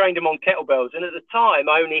 I trained them on kettlebells, and at the time,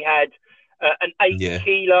 I only had an 8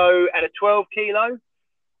 kilo and a 12 kilo.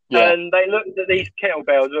 And they looked at these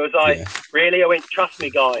kettlebells, and I was like, really? I went, trust me,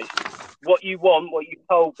 guys. What you want, what you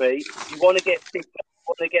told me, you want to get bigger, you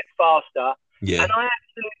want to get faster. And I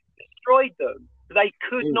absolutely destroyed them. They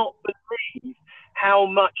could not believe how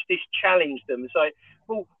much this challenged them. So,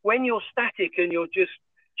 well, when you're static and you're just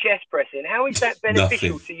chest pressing, how is that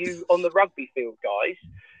beneficial to you on the rugby field, guys?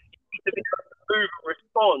 You need to be able to move and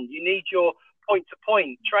respond. You need your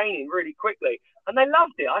point-to-point training really quickly. And they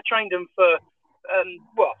loved it. I trained them for,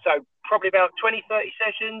 so probably about 20, 30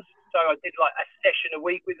 sessions. So I did like a session a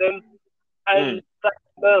week with them. And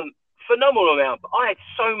phenomenal amount. But I had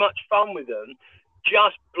so much fun with them,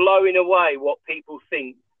 just blowing away what people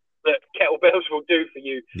think that kettlebells will do for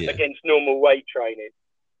you against normal weight training.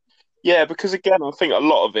 Yeah, because again, I think a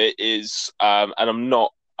lot of it is, and I'm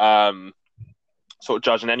not sort of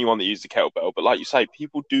judging anyone that uses the kettlebell, but like you say,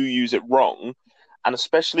 people do use it wrong, and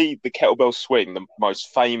especially the kettlebell swing, the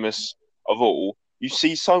most famous of all. You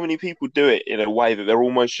see so many people do it in a way that they're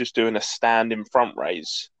almost just doing a standing front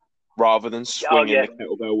raise rather than swinging the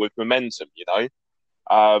kettlebell with momentum, you know?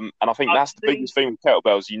 And I think that's the biggest thing with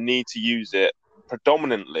kettlebells. You need to use it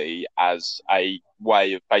predominantly as a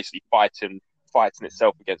way of basically fighting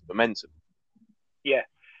itself against momentum. Yeah.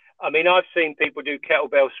 I mean, I've seen people do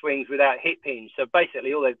kettlebell swings without hip hinge. So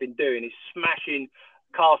basically all they've been doing is smashing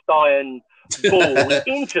cast iron balls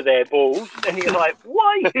into their balls. And you're like, what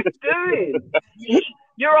are you doing?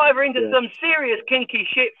 You're either into some serious kinky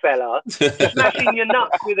shit, fella, smashing your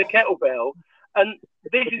nuts with a kettlebell. And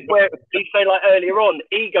this is where you say, like earlier on,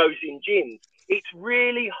 egos in gyms. It's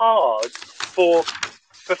really hard for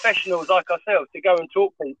professionals like ourselves to go and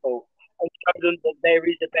talk to people and show them that there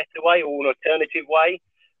is a better way or an alternative way.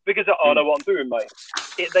 Because I know what I'm doing, mate.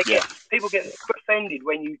 People get offended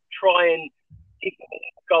when you try and give them a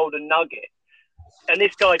golden nugget. And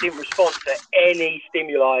this guy didn't respond to any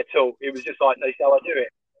stimuli at all. It was just like, no, so I do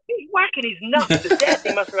it. He's whacking his nuts to death.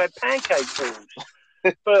 He must have had pancake balls.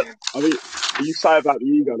 But I mean, you say about the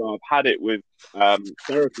ego, though, I've had it with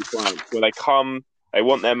therapy clients where they come, they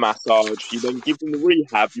want their massage, you then give them the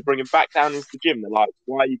rehab, you bring them back down into the gym. They're like,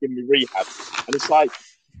 why are you giving me rehab? And it's like,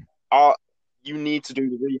 you need to do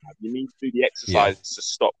the rehab. You need to do the exercises to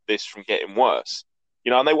stop this from getting worse.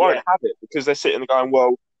 You know, and they won't have it because they're sitting there going,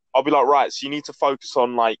 well, I'll be like, right, so you need to focus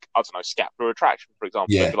on, like, I don't know, scapular retraction, for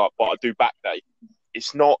example. They'll be like, but I do back day.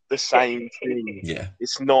 It's not the same thing. Yeah.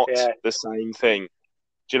 It's not the same thing.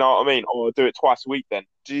 Do you know what I mean? Or I'll do it twice a week then.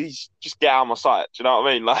 Jeez, just get out of my sight. Do you know what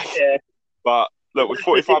I mean? Like, but look, we're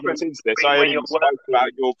 45 minutes into this. I only spoke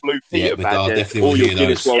about your Blue Peter badge or your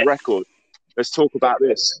Guinness World Record. Let's talk about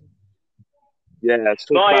this. Yeah, let's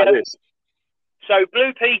talk about this. So,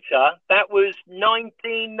 Blue Peter, that was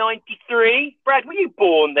 1993. Brad, were you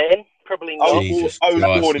born then? Probably not. Jesus I was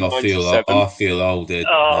born in 97. I feel old.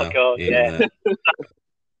 Oh, God, yeah.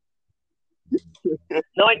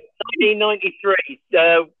 1993,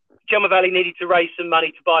 John Valley needed to raise some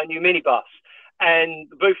money to buy a new minibus. And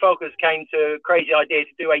the Blue Falcons came to a crazy idea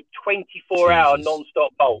to do a 24-hour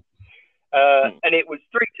non-stop bolt. And it was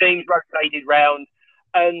 3 teams rotated round.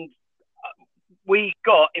 And we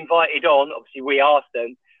got invited on, obviously we asked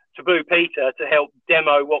them, to Blue Peter to help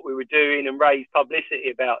demo what we were doing and raise publicity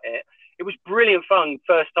about it. It was brilliant fun,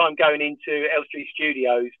 first time going into Elstree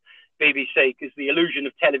Studios, BBC, because the illusion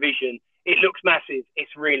of television, it looks massive.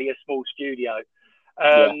 It's really a small studio.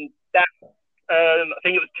 I think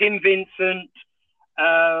it was Tim Vincent,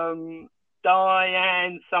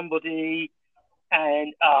 Diane, somebody,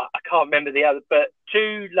 and I can't remember the other, but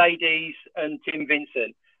 2 ladies and Tim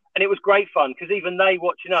Vincent. And it was great fun because even they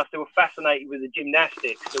watching us, they were fascinated with the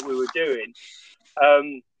gymnastics that we were doing.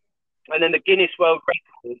 And then the Guinness World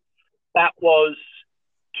Record, that was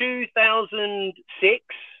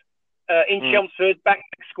 2006 in Chelmsford, Back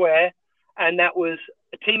Square. And that was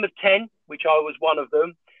a team of 10, which I was one of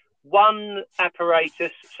them. 1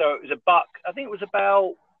 apparatus, so it was a buck. I think it was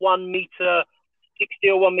about 1 meter 60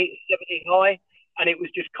 or 1 meter 70 high. And it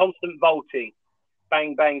was just constant vaulting.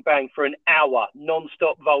 Bang, bang, bang for an hour,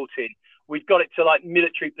 non-stop vaulting. We'd got it to like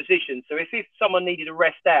military position. So if someone needed to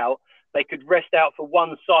rest out, they could rest out for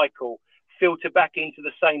 1 cycle, filter back into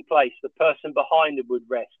the same place. The person behind them would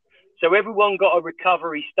rest. So everyone got a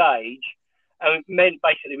recovery stage. And it meant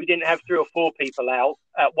basically we didn't have 3 or 4 people out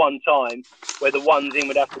at one time where the ones in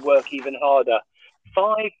would have to work even harder.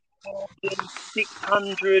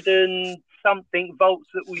 5,600 and something volts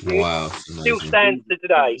that we did. Wow, still stands to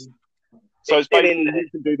today. So it's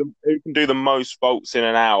basically who can do the most volts in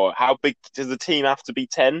an hour. How big does the team have to be?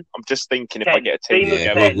 10? I'm just thinking 10. If I get a team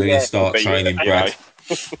together, we're going to start training, Brad.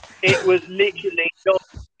 It was literally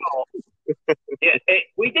non-stop.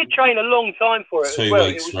 We did train a long time for it as well.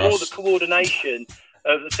 It was more the coordination,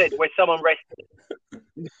 as I said, where someone rested.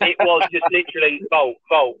 It was just literally volt,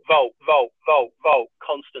 volt, volt, volt, volt, volt,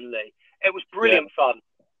 constantly. It was brilliant fun.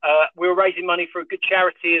 We were raising money for a good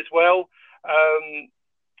charity as well.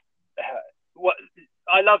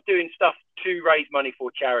 I love doing stuff to raise money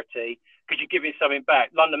for charity because you're giving something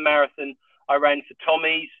back. London Marathon, I ran for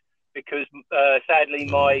Tommy's because sadly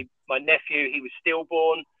my nephew, he was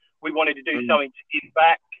stillborn. We wanted to do something to give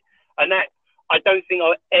back. And that, I don't think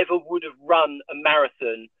I ever would have run a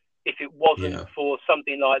marathon if it wasn't for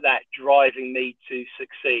something like that driving me to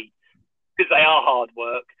succeed. Because they are hard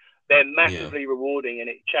work. They're massively rewarding and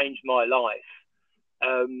it changed my life.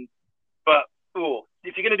 But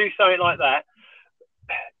if you're going to do something like that,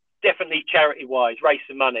 definitely charity-wise, raise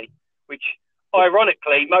some money. which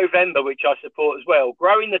ironically, Movember, which I support as well,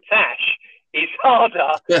 growing the tash is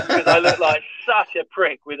harder because I look like such a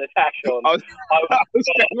prick with a tash on. I was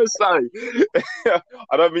going to say,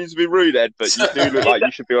 I don't mean to be rude, Ed, but you do look like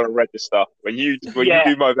you should be on a register when you do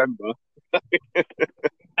Movember.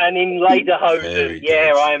 And in lederhosen,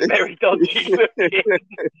 I am very dodgy looking.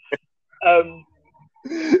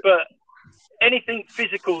 But anything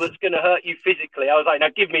physical that's going to hurt you physically, I was like, no,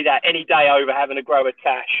 give me that any day over having to grow a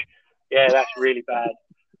tash. Yeah, that's really bad.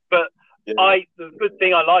 But the good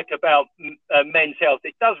thing I like about Men's Health,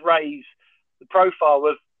 it does raise the profile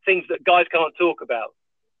of things that guys can't talk about.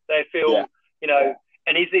 They feel,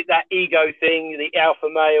 and is it that ego thing, the alpha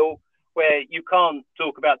male, where you can't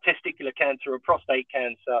talk about testicular cancer or prostate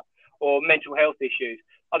cancer or mental health issues?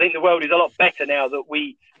 I think the world is a lot better now that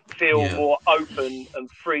we feel more open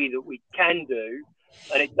and free that we can do,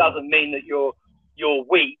 and it doesn't mean that you're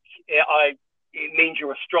weak. It means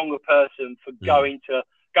you're a stronger person for go to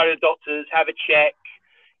the doctors, have a check,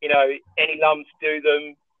 any lumps, do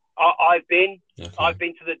them. I've been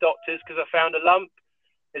to the doctors because I found a lump.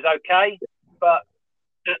 It's okay, but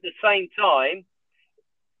at the same time,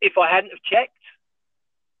 if I hadn't have checked,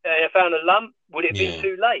 I found a lump, would it have been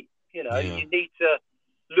too late? You need to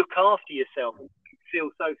look after yourself and feel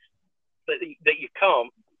so that you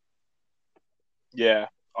can't. Yeah,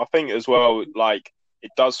 I think as well, like,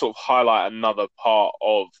 it does sort of highlight another part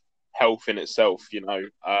of health in itself, and I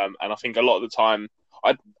think a lot of the time,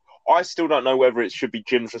 I still don't know whether it should be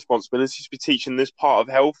gym's responsibility to be teaching this part of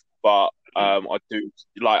health, but I do,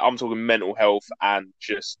 like, I'm talking mental health and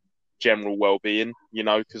just general well-being,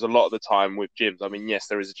 because a lot of the time with gyms, I mean, yes,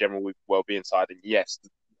 there is a general well-being side, and yes,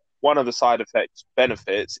 one of the side effects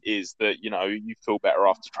benefits is that, you feel better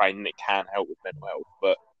after training. It can help with mental health,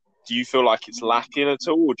 but do you feel like it's lacking at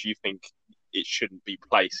all, or do you think it shouldn't be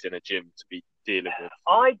placed in a gym to be dealing with?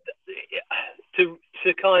 To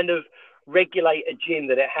kind of regulate a gym,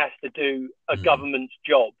 that it has to do a government's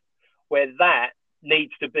job, where that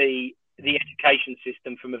needs to be the education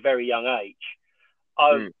system from a very young age.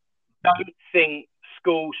 I don't think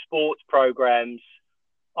school sports programs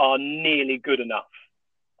are nearly good enough.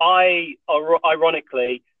 I,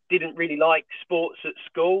 ironically, didn't really like sports at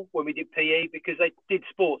school when we did PE because they did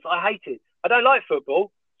sports I hated. I don't like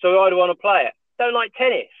football, so I don't want to play it. Don't like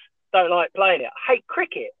tennis, don't like playing it. I hate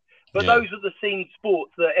cricket, but those are the same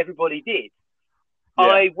sports that everybody did. Yeah.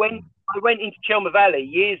 I went into Chelmer Valley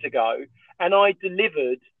years ago, and I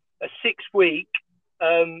delivered a 6-week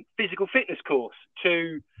physical fitness course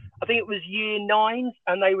to, I think it was year 9s,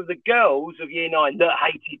 and they were the girls of year 9 that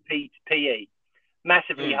hated PE,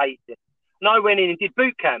 massively hated it. And I went in and did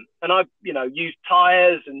boot camp, and I, used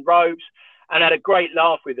tyres and ropes and had a great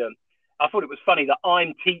laugh with them. I thought it was funny that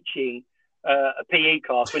I'm teaching a PE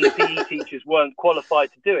class when the PE teachers weren't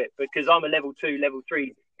qualified to do it, because I'm a level 2, level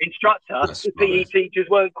 3 instructor. The PE teachers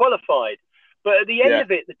weren't qualified. But at the end of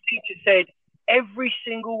it, the teacher said every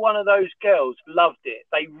single one of those girls loved it.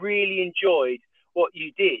 They really enjoyed what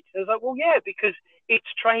you did. And I was like, well, yeah, because it's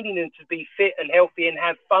training them to be fit and healthy and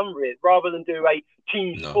have fun with it, rather than do a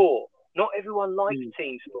team sport. Not everyone likes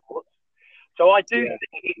team sports. So I do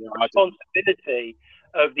think it's the responsibility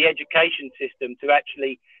of the education system to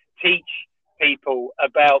actually teach people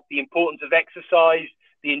about the importance of exercise,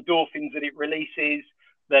 the endorphins that it releases,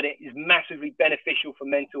 that it is massively beneficial for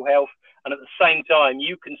mental health. And at the same time,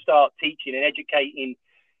 you can start teaching and educating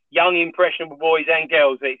young, impressionable boys and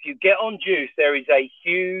girls that if you get on juice, there is a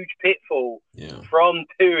huge pitfall from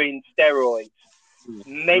doing steroids.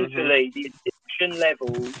 Mentally, the addiction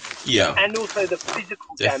levels, and also the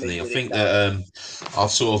physical damage. I think that I'll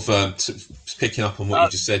sort of picking up on what you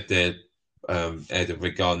just said there, Ed,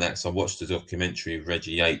 regarding that. So I watched the documentary of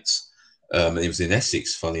Reggie Yates, and it was in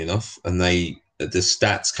Essex, funny enough, and the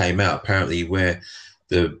stats came out apparently where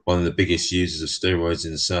one of the biggest users of steroids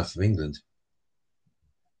in the south of England.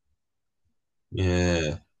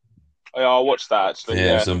 Yeah. Oh, yeah, I watched that actually.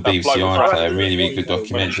 Yeah, it was on BBC iPlayer. A really, really good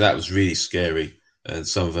documentary. That was really scary, and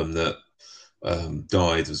some of them that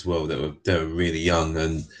died as well. They were really young,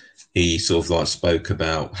 and he sort of like spoke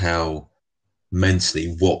about how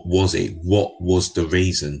mentally, what was it? What was the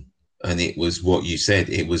reason? And it was what you said.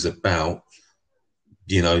 It was about,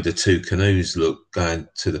 the two canoes going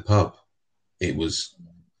to the pub. It was,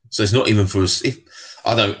 so it's not even for us. If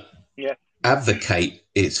I don't advocate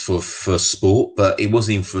it's for sport, but it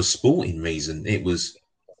wasn't even for a sporting reason. It was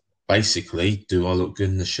basically, do I look good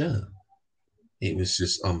in the shirt? It was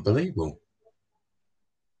just unbelievable.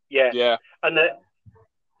 Yeah. And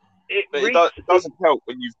It doesn't help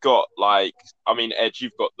when you've got Ed,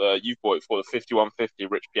 you've bought it for the 5150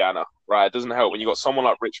 Rich Piana, right? It doesn't help when you got someone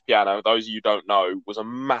like Rich Piana. Those of you who don't know, was a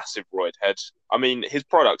massive roid head. I mean, his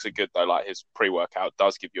products are good though. Like his pre-workout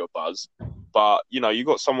does give you a buzz, but you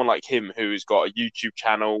got someone like him who's got a YouTube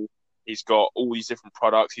channel. He's got all these different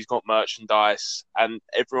products. He's got merchandise, and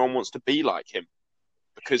everyone wants to be like him.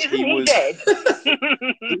 Because Isn't he dead?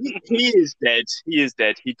 he is dead. He is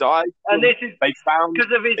dead. He died. And this is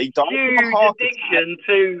because of his huge addiction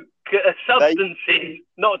to substances,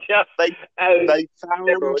 not just. They found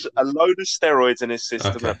steroids. A load of steroids in his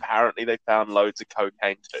system. Okay. And apparently, they found loads of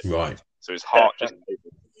cocaine too. Right. So his heart just.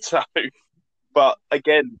 So, but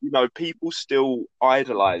again, people still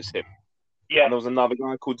idolize him. Yeah. And there was another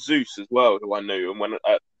guy called Zeus as well, who I knew, and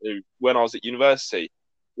when I was at university.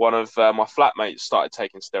 One of my flatmates started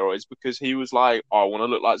taking steroids because he was like, I want to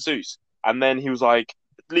look like Zeus. And then he was like,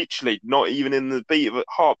 literally, not even in the beat of a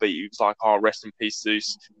heartbeat, he was like, rest in peace,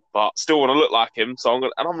 Zeus. But still want to look like him. So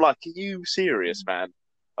and I'm like, are you serious, man?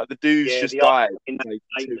 Like, the dude's just died taking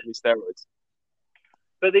steroids.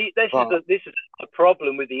 But this is a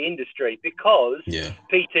problem with the industry because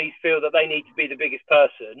PTs feel that they need to be the biggest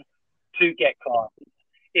person to get clients.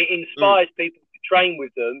 It inspires people to train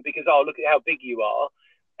with them because, look at how big you are.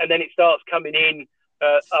 And then it starts coming in,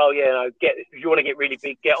 if you want to get really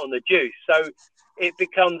big, get on the juice. So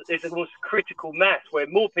there's almost critical mass where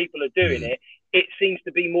more people are doing it. It seems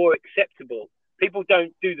to be more acceptable. People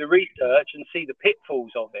don't do the research and see the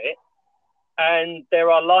pitfalls of it. And there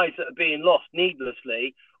are lives that are being lost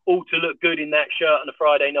needlessly, all to look good in that shirt on a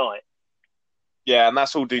Friday night. Yeah, and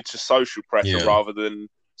that's all due to social pressure rather than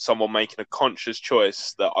someone making a conscious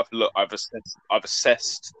choice that I've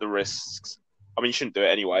assessed the risks. I mean, you shouldn't do it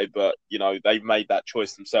anyway, but, they've made that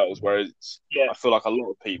choice themselves. Whereas I feel like a lot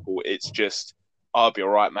of people, it's just, I'll be all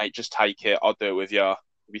right, mate. Just take it. I'll do it with you. It'll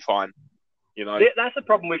be fine. That's the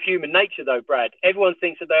problem with human nature, though, Brad. Everyone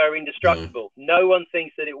thinks that they are indestructible. No one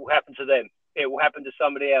thinks that it will happen to them. It will happen to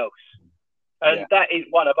somebody else. And that is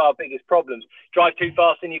one of our biggest problems. Drive too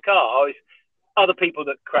fast in your car. It's other people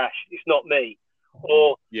that crash. It's not me.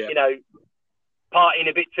 Or, partying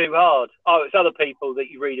a bit too hard. It's other people that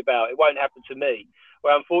you read about. It won't happen to me.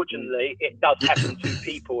 Well, unfortunately, it does happen to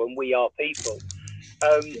people, and we are people.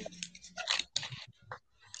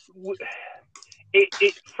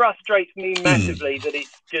 It frustrates me massively that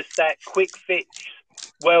it's just that quick fix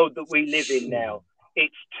world that we live in now.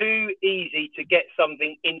 It's too easy to get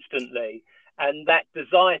something instantly, and that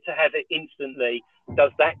desire to have it instantly,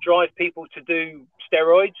 does that drive people to do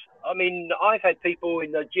steroids? I mean, I've had people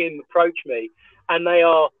in the gym approach me, and they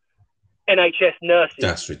are NHS nurses.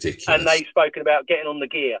 That's ridiculous. And they've spoken about getting on the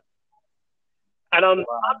gear. And I'm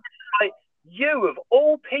like, you of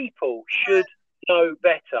all people should know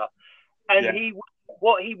better. And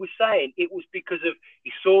what he was saying, it was because of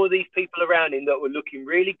he saw these people around him that were looking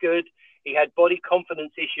really good. He had body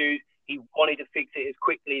confidence issues. He wanted to fix it as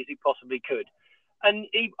quickly as he possibly could. And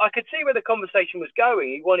I could see where the conversation was going.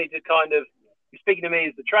 He wanted to kind of, speaking to me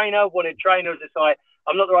as the trainer, wanted trainers to say,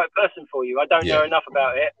 I'm not the right person for you. I don't know enough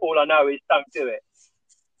about it. All I know is don't do it.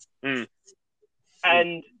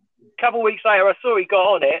 And a couple of weeks later, I saw he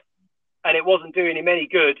got on it and it wasn't doing him any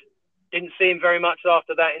good. Didn't see him very much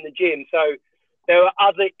after that in the gym. So there were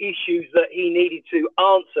other issues that he needed to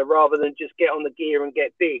answer rather than just get on the gear and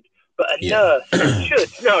get big. But a nurse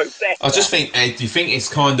should know better. I just think, Ed, do you think it's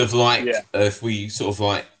kind of like if we sort of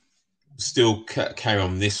like still carry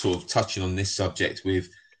on this sort of touching on this subject with,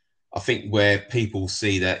 I think where people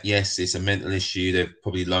see that, yes, it's a mental issue, they're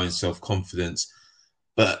probably low in self-confidence,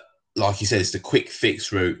 but like you said, it's the quick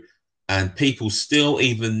fix route. And people still,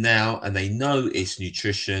 even now, and they know it's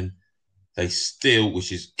nutrition, they still,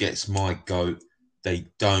 gets my goat, they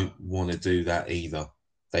don't want to do that either.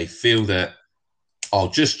 They feel that I'll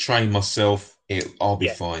just train myself, I'll be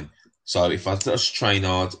fine. So if I just train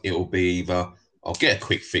hard, it'll be either I'll get a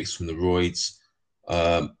quick fix from the roids.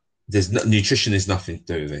 Nutrition is nothing to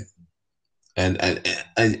do with it.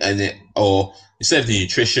 Or instead of the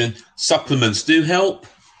nutrition, supplements do help,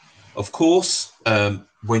 of course,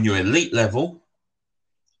 when you're elite level.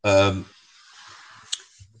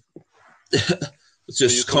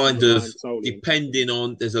 Just kind of depending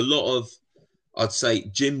on, there's a lot of, I'd say,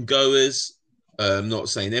 gym goers. I'm not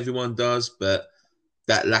saying everyone does, but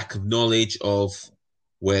that lack of knowledge of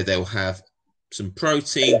where they'll have some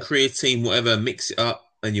protein, creatine, whatever, mix it up,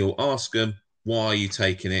 and you'll ask them, why are you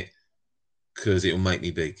taking it? Because it'll make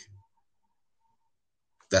me big.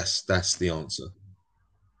 That's the answer.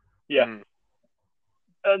 Yeah.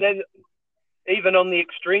 And then even on the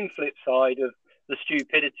extreme flip side of the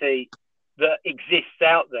stupidity that exists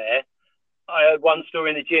out there, I heard one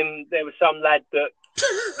story in the gym. There was some lad that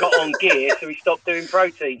got on gear, so he stopped doing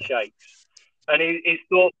protein shakes, and he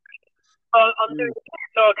thought, I'm doing it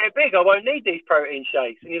so I get big. I won't need these protein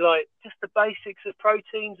shakes. And you're like, just the basics of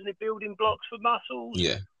proteins and the building blocks for muscles.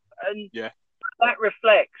 Yeah. And that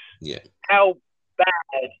reflects how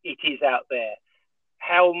bad it is out there,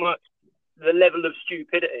 how much the level of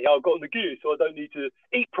stupidity. I've got on the gear, so I don't need to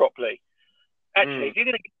eat properly. Actually, if you're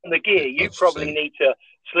going to get on the gear, you probably need to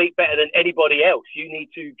sleep better than anybody else. You need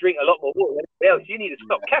to drink a lot more water than anybody else. You need to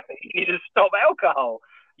stop caffeine. You need to stop alcohol.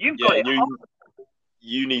 You've got it hard.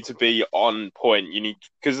 You need to be on point.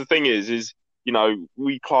 Because the thing is, you know,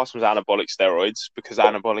 we class them as anabolic steroids because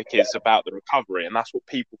anabolic is about the recovery, and that's what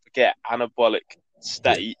people forget. Anabolic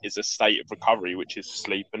state is a state of recovery, which is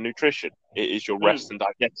sleep and nutrition. It is your rest and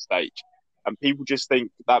digest stage. And people just think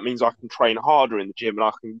that means I can train harder in the gym and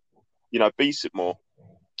I can, you know, beast it more.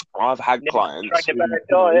 I've had clients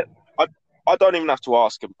I don't even have to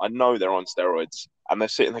ask them. I know they're on steroids, and they're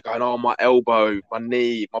sitting there going, "Oh, my elbow, my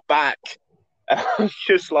knee, my back." And it's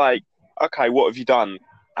just like, okay, what have you done?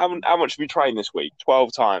 How much have you trained this week?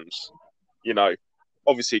 12 times. You know,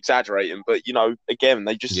 obviously exaggerating, but, you know, again,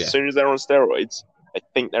 they just, as soon as they're on steroids, they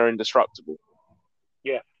think they're indestructible.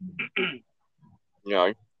 Yeah. You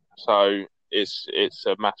know, so it's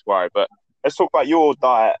a massive worry. But let's talk about your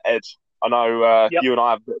diet, Ed. I know you and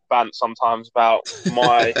I have a bit of bant sometimes about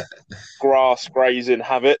my grass grazing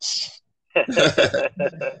habits. Hey,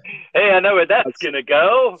 I know where that's going to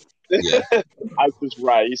go. Yeah. As does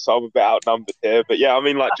Ray, so I'm a bit outnumbered here. But yeah, I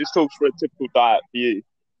mean, like, just talk through a typical diet for you.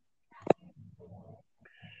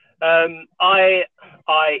 I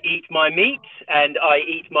eat my meat and I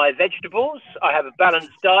eat my vegetables. I have a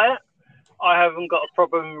balanced diet. I haven't got a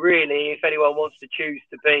problem, really, if anyone wants to choose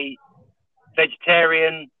to be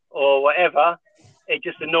vegetarian or whatever. It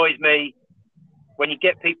just annoys me when you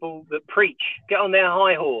get people that preach, get on their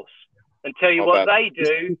high horse and tell you what they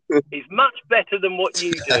do is much better than what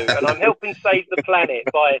you do. And I'm helping save the planet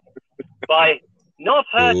by not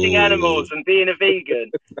hurting animals and being a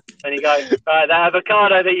vegan. And you go, right, the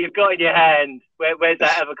avocado that you've got in your hand, where's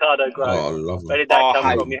that avocado grow? Oh, I love Where did that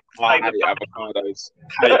come from? I hate avocados.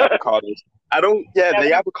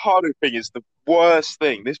 The avocado thing is the worst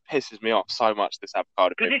thing. This pisses me off so much, this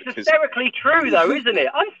avocado thing. Because it's hysterically true, though, isn't it?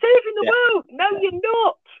 I'm saving the world. No, you're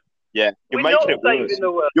not. Yeah, you're making it worse.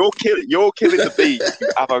 You're killing the bees, you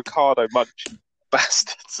avocado munching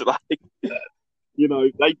bastards. Like, you know,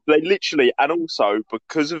 they literally, and also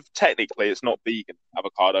because of technically it's not vegan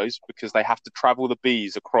avocados because they have to travel the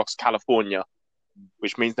bees across California,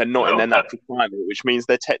 which means they're not in their natural climate, which means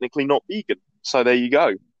they're technically not vegan. So there you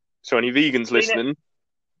go. So any vegans listening?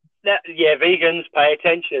 Vegans, pay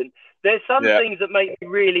attention. There's some things that make me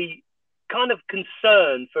really kind of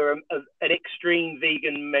concerned for an extreme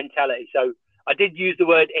vegan mentality. So I did use the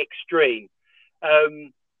word extreme.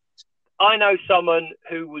 I know someone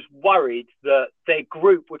who was worried that their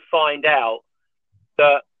group would find out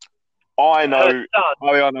that I know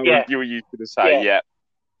what you were used to say. Yeah.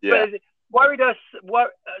 But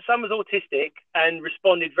someone's autistic and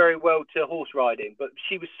responded very well to horse riding, but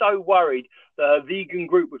she was so worried that her vegan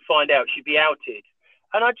group would find out she'd be outed.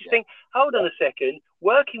 And I just think, hold on a second,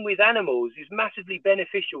 working with animals is massively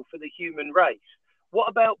beneficial for the human race. What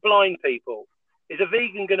about blind people? Is a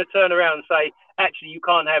vegan going to turn around and say, actually, you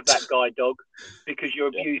can't have that guide dog because you're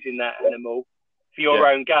abusing that animal for your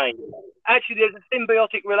own gain? Actually, there's a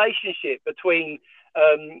symbiotic relationship between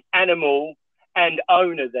animal and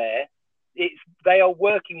owner there. They are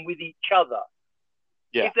working with each other.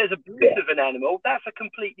 Yeah. If there's abuse of an animal, that's a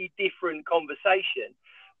completely different conversation.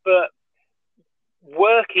 But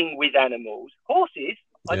working with animals, horses,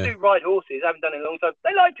 I do ride horses, I haven't done it in a long time.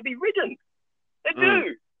 They like to be ridden. They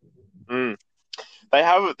do. They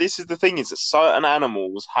have. This is the thing: is that certain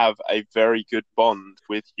animals have a very good bond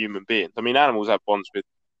with human beings. I mean, animals have bonds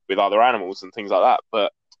with other animals and things like that.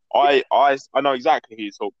 But I know exactly who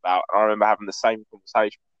you talk about. I remember having the same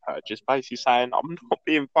conversation with her, just basically saying, "I'm not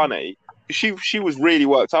being funny." She was really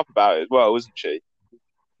worked up about it as well, wasn't she?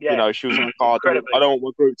 Yeah. You know, she was like, "Oh, I don't want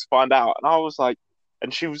my group to find out," and I was like,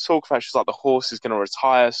 and she was talking about, she's like, the horse is going to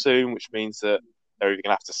retire soon, which means that they're either going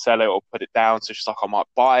to have to sell it or put it down. So she's like, I might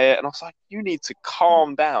buy it. And I was like, you need to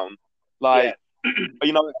calm down. Like,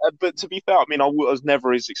 you know, but to be fair, I mean, I was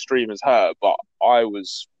never as extreme as her, but I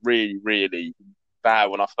was really, really bad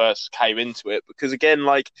when I first came into it. Because again,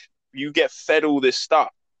 like, you get fed all this stuff,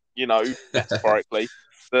 you know, metaphorically,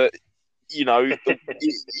 that, you know,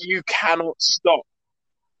 you cannot stop.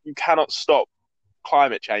 You cannot stop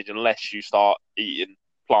climate change unless you start eating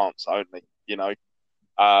plants only, you know.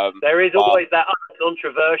 There is always that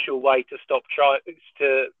controversial way to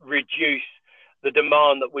to reduce the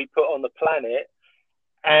demand that we put on the planet,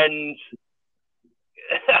 and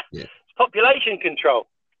it's population control.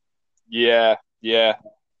 Yeah. This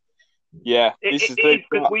is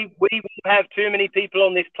because we have too many people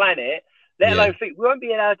on this planet. Let alone we won't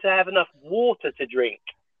be able to have enough water to drink.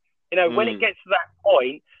 When it gets to that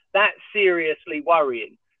point, that's seriously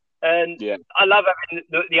worrying. And I love having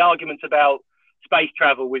the arguments about space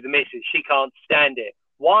travel with the missus. She can't stand it.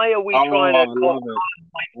 Why are we trying to colonize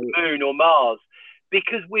the moon or Mars?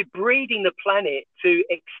 Because we're breeding the planet to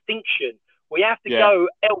extinction. We have to go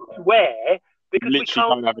elsewhere because we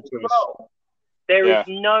can't have a choice. There is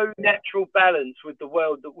no natural balance with the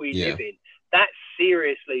world that we live in. That's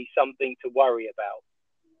seriously something to worry about.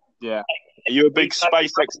 Yeah. Are you a big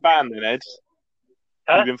SpaceX fan then, Ed?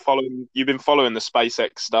 Huh? You've been following the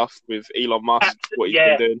SpaceX stuff with Elon Musk. What he's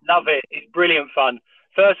been doing? Love it. It's brilliant fun.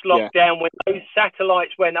 First lockdown, when those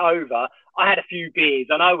satellites went over, I had a few beers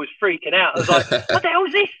and I was freaking out. I was like, "What the hell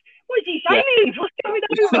is this? What is these aliens? What's going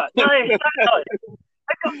over?" No, it's satellites.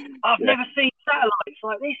 I've never seen satellites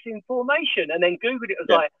like this in formation. And then Googled it. I was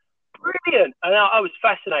like, brilliant. And I was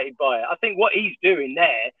fascinated by it. I think what he's doing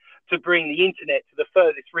there to bring the internet to the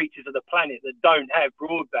furthest reaches of the planet that don't have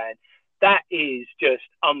broadband, that is just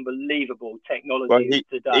unbelievable technology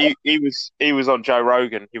today. He was on Joe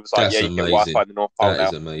Rogan. He was like, you get Wi-Fi in the North Pole now.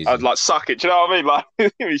 Amazing. I was like, suck it. Do you know what I mean? Like,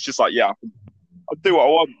 he was just like, I'll do what I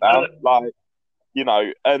want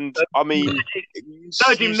now. And I mean,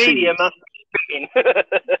 Virgin Media must be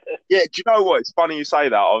Yeah, do you know what? It's funny you say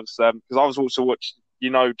that. I was because I was also watching,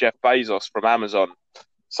 Jeff Bezos from Amazon.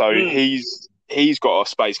 So he's got a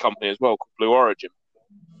space company as well called Blue Origin,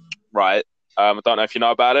 right? I don't know if you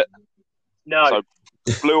know about it. No.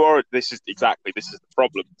 So Blue Origin, this is the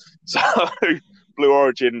problem. So Blue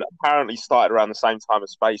Origin apparently started around the same time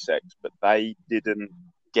as SpaceX, but they didn't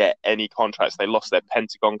get any contracts. They lost their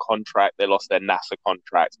Pentagon contract, they lost their NASA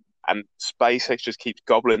contract, and SpaceX just keeps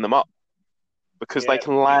gobbling them up because they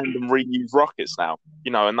can land and reuse rockets now,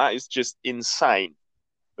 and that is just insane,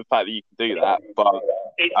 the fact that you can do that. But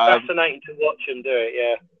it's fascinating to watch them do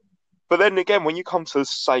it, But then again, when you come to,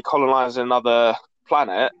 say, colonizing another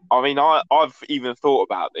planet, I mean, I've even thought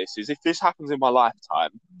about this, is if this happens in my lifetime,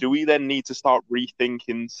 do we then need to start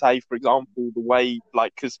rethinking, say, for example, the way,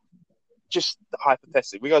 because just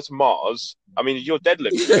hypothetically, we go to Mars, I mean, your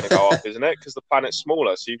deadlift is going to go up, isn't it? Because the planet's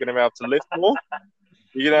smaller, so you're going to be able to lift more.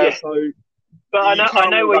 But I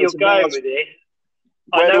know where you're going with this.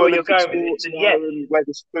 I know where you're going with this. Where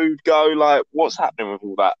does food go? Like, what's happening with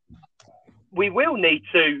all that? We will need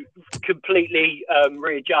to completely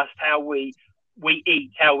readjust how we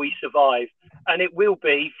eat, how we survive. And it will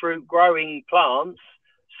be through growing plants,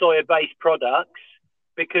 soya-based products,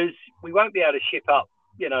 because we won't be able to ship up,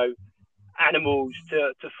 animals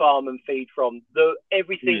to farm and feed from.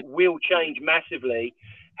 Everything will change massively.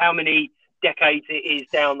 How many decades it is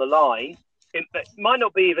down the line, it might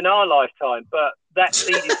not be even our lifetime, but that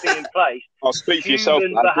seed is being placed. I'll speak for yourself.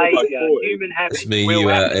 Human behaviour, human habits will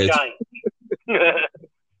have to change.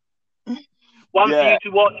 One for you to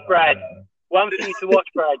watch, Brad. Watch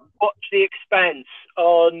The Expanse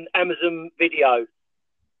on Amazon Video.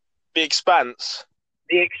 The Expanse?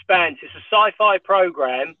 The Expanse. It's a sci-fi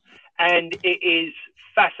program, and it is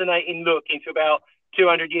fascinating look into about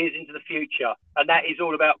 200 years into the future. And that is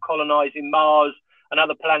all about colonizing Mars and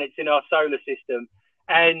other planets in our solar system.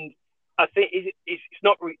 And I think it's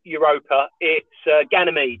not Europa, it's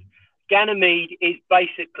Ganymede. Ganymede is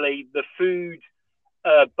basically the food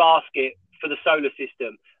basket for the solar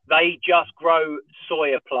system. They just grow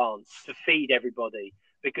soya plants to feed everybody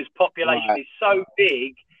because population is so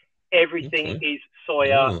big, everything is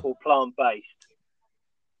soya or plant-based.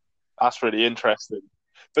 That's really interesting.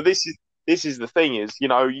 But this is the thing is,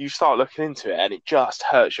 you start looking into it and it just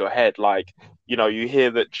hurts your head. Like, you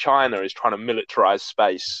hear that China is trying to militarize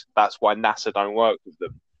space. That's why NASA don't work with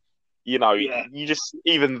them. You just,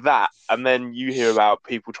 even that, and then you hear about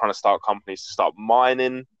people trying to start companies to start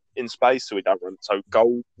mining in space so we don't run so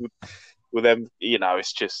gold with them.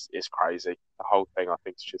 It's crazy. The whole thing, I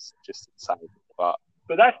think, is just insane. But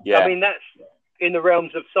that's, I mean, that's in the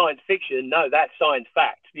realms of science fiction. No, that's science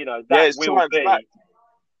fact. That will be fact.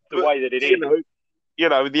 The way that it is.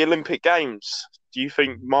 The Olympic Games, do you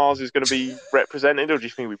think Mars is going to be represented, or do you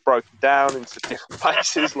think we've broken down into different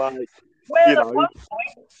places? Like, at one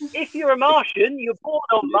point, if you're a Martian, you're born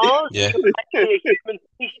on Mars, you're actually a human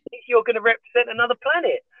species, you're going to represent another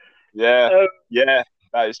planet. Yeah,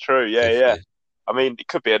 that is true. Yeah. I mean, it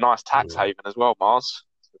could be a nice tax haven as well, Mars.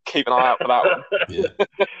 keep an eye out for that one. Yeah.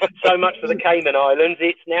 So much for the Cayman Islands.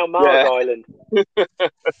 It's now Mars Island.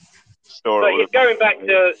 But going back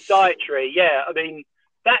to dietary, I mean,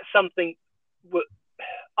 that's something.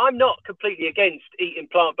 I'm not completely against eating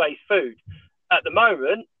plant-based food. At the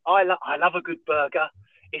moment, I love a good burger.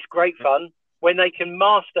 It's great fun when they can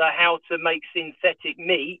master how to make synthetic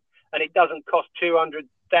meat, and it doesn't cost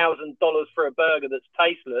 $200,000 for a burger that's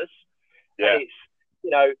tasteless. Yeah. And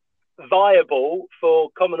it's viable for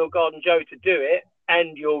Common or Garden Joe to do it,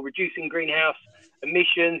 and you're reducing greenhouse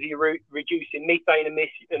emissions, you're reducing methane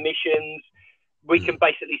emissions. We can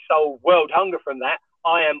basically solve world hunger from that.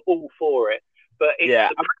 I am all for it. But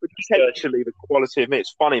potentially the quality of meat.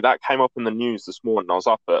 It's funny, that came up in the news this morning. I was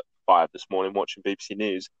up at 5 this morning watching BBC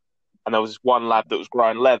News, and there was this one lad that was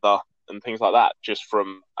growing leather and things like that just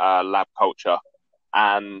from lab culture.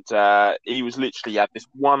 And he had this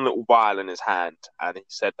one little vial in his hand, and he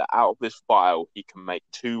said that out of this vial, he can make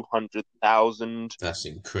 200,000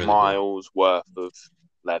 miles worth of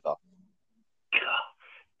leather.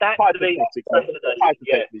 That's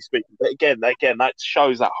hypothetically speaking. But again, that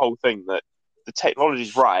shows that whole thing that the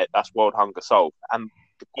technology's right, that's world hunger solved, and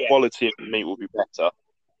the quality of the meat will be better.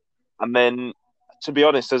 And then, to be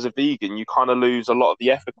honest, as a vegan, you kind of lose a lot of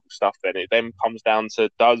the ethical stuff then. It then comes down to,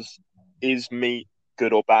 is meat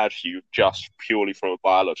good or bad for you just purely from a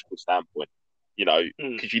biological standpoint?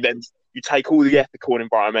 Because you take all the ethical and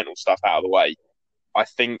environmental stuff out of the way. I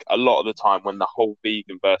think a lot of the time when the whole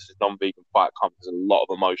vegan versus non-vegan fight comes, there's a lot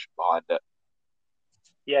of emotion behind it.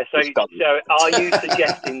 Yeah, so are you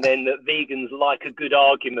suggesting then that vegans like a good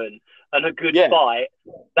argument and a good fight?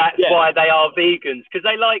 That's why they are vegans, because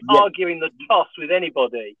they like arguing the toss with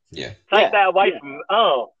anybody. Yeah. Take that away from them.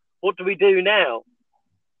 Oh, what do we do now?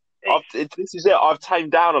 This is it. I've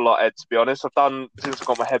tamed down a lot, Ed, to be honest. Since I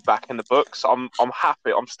got my head back in the books, I'm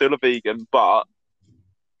happy. I'm still a vegan, but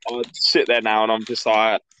I sit there now and I'm just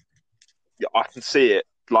like, I can see it,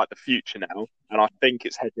 like the future now, and I think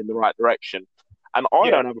it's heading in the right direction. And I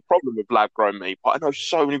don't have a problem with lab-grown meat, but I know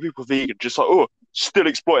so many people vegan just like, still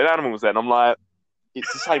exploiting animals then. I'm like,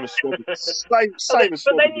 it's the same as swabbing. same as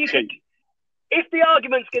swabbing the cheek. If the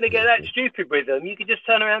argument's going to get that stupid with them, you could just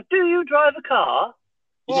turn around, do you drive a car?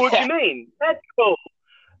 What do you mean? That's cool.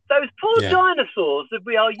 Those poor dinosaurs that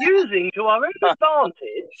we are using to our own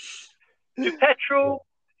advantage to petrol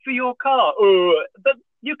for your car. But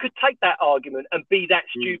you could take that argument and be that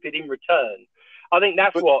stupid in return. I think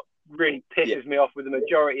that's what really pisses me off with the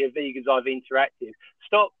majority of vegans I've interacted with.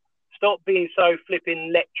 Stop being so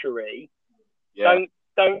flipping lectury. Don't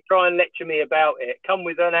try and lecture me about it. Come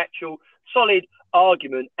with an actual solid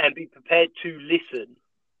argument and be prepared to listen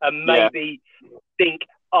and maybe think,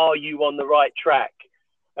 are you on the right track?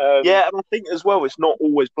 And I think as well, it's not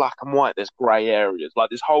always black and white. There's grey areas. Like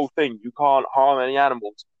this whole thing, you can't harm any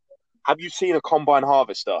animals. Have you seen a combine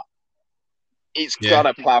harvester? It's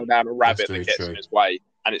gonna plow down a rabbit that gets in its way,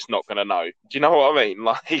 and it's not gonna know. Do you know what I mean?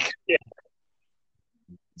 Like,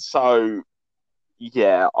 So,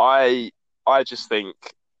 I just think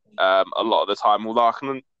a lot of the time, although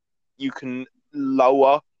you can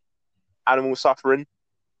lower animal suffering,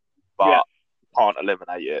 but you can't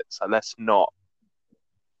eliminate it. So let's not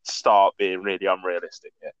start being really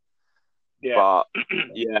unrealistic here. But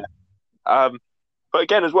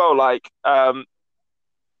again, as well, like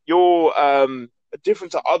you're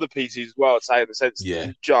different to other PCs as well. I'd say in the sense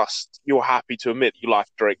that you're happy to admit that you like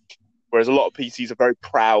to drink, whereas a lot of PCs are very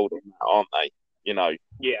proud of that, aren't they?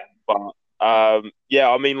 But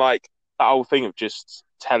I mean, like that whole thing of just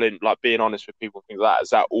telling, like being honest with people and things like that. Has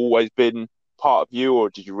that always been part of you, or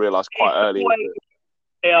did you realise quite early?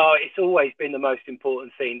 It's always been the most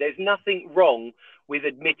important thing. There's nothing wrong with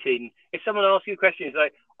admitting. If someone asks you a question, you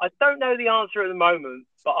say, I don't know the answer at the moment,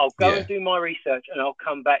 but I'll go and do my research and I'll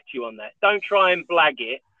come back to you on that. Don't try and blag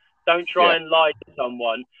it. Don't try and lie to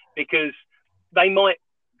someone, because they might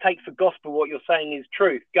take for gospel what you're saying is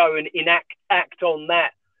truth. Go and act on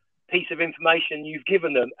that piece of information you've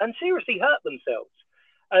given them and seriously hurt themselves.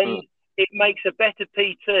 And it makes a better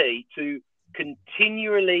PT to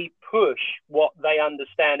continually push what they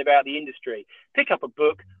understand about the industry. Pick up a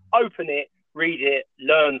book, open it, read it,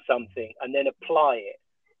 learn something, and then apply it.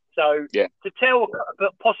 So to tell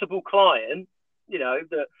a possible client,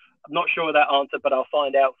 that I'm not sure of that answer, but I'll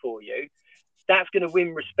find out for you, that's going to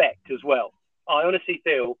win respect as well. I honestly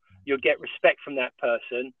feel you'll get respect from that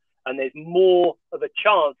person, and there's more of a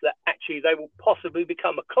chance that actually they will possibly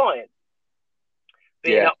become a client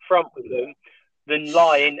being upfront with them than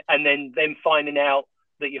lying and then them finding out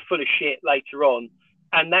that you're full of shit later on,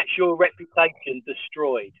 and that's your reputation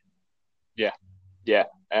destroyed. It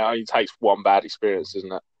only takes one bad experience,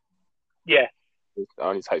 doesn't it? it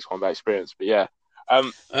only takes one bad experience. But yeah.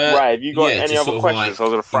 Ray, have you got any other questions? I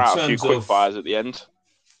was going to throw out a few quick fires at the end.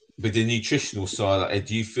 With the nutritional side,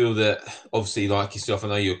 do you feel that, obviously, like yourself, I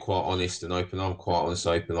know you're quite honest and open. I'm quite honest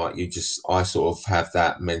and open. Like I sort of have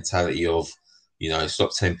that mentality of, it's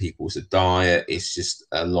not 10 people. It's a diet. It's just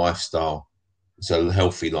a lifestyle. It's a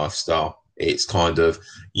healthy lifestyle. It's kind of,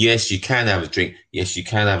 yes, you can have a drink. Yes, you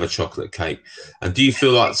can have a chocolate cake. And do you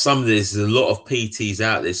feel like there's a lot of PTs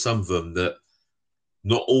out there, some of them that,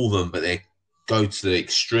 not all of them, but they go to the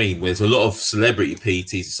extreme, where there's a lot of celebrity PTs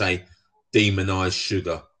that say, demonize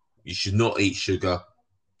sugar. You should not eat sugar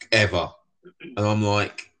ever. And I'm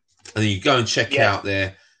like, and you go and check out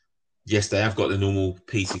there. Yes, they have got the normal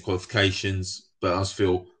PT qualifications, but I just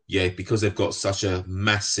feel, because they've got such a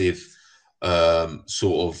massive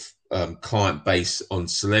client base on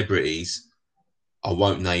celebrities, I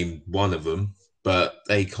won't name one of them, but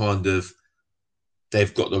they've got that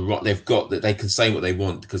they can say what they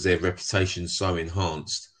want because their reputation's so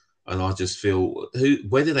enhanced. And I just feel,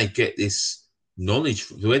 where do they get this knowledge?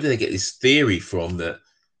 Where do they get this theory from that,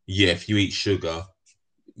 if you eat sugar,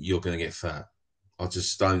 you're going to get fat? I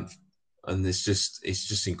just don't. And it's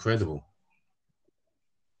just incredible.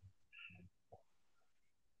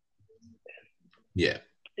 Yeah.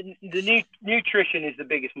 The nutrition is the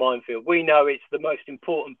biggest minefield. We know it's the most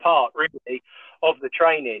important part, really, of the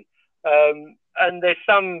training. And there's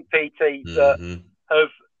some PTs that have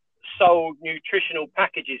sold nutritional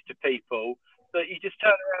packages to people that you just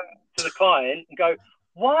turn around to the client and go,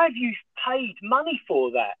 why have you paid money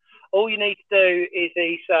for that? All you need to do is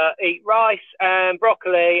eat rice and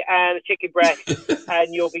broccoli and a chicken breast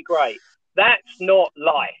and you'll be great. That's not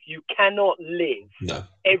life. You cannot live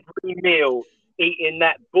every meal eating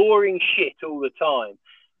that boring shit all the time.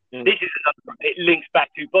 This is another, it links back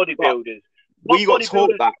to bodybuilders. We got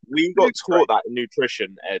taught that in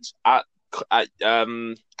nutrition, Ed, at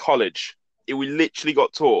college. We literally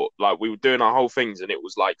got taught, like, we were doing our whole things, and it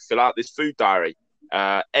was like, fill out this food diary,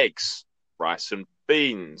 eggs, rice and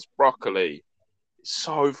beans, broccoli. It's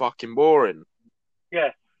so fucking boring.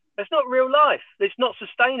 Yeah, that's not real life. It's not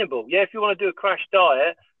sustainable. Yeah, if you want to do a crash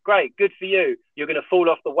diet, great, good for you. You're going to fall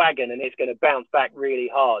off the wagon, and it's going to bounce back really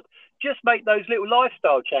hard. Just make those little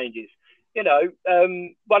lifestyle changes.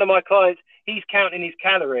 One of my clients, he's counting his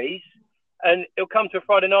calories, and he'll come to a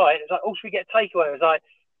Friday night, and it's like, oh, should we get a takeaway? It's like,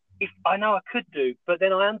 if I know I could do, but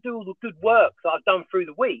then I undo all the good work that I've done through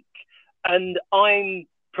the week, and I'm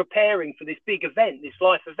preparing for this big event, this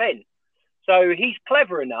life event. So he's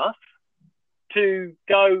clever enough to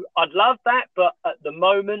go, I'd love that, but at the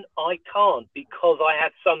moment I can't because I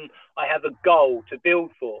have a goal to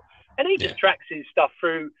build for. And he just tracks his stuff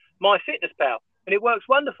through MyFitnessPal, and it works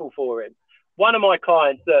wonderful for him. One of my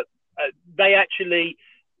clients that they actually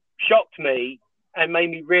shocked me and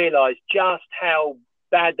made me realize just how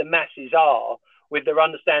bad the masses are with their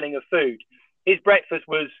understanding of food. His breakfast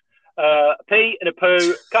was a pea and a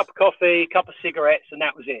poo, cup of coffee, cup of cigarettes, and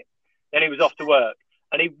that was it. Then he was off to work,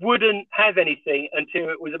 and he wouldn't have anything until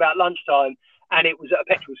it was about lunchtime, and it was at a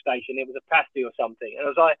petrol station. It was a pasty or something. And I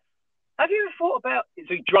was like, have you ever thought about,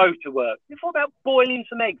 so he drove to work, have you thought about boiling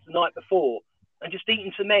some eggs the night before and just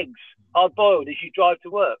eating some eggs hard boiled as you drive to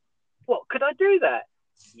work? What, could I do that?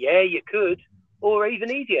 Yeah, you could. Or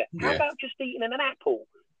even easier, how about just eating an apple?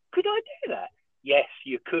 Could I do that? Yes,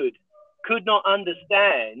 you could. Could not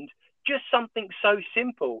understand just something so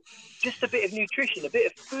simple. Just a bit of nutrition, a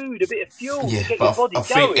bit of food, a bit of fuel to get your body going. I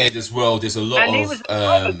think, Ed, as well, there's a lot and he was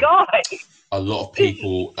a guy. A lot of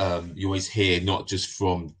people, you always hear, not just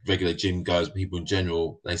from regular gym goers, but people in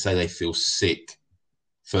general, they say they feel sick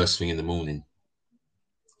first thing in the morning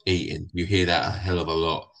eating. You hear that a hell of a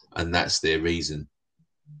lot, and that's their reason.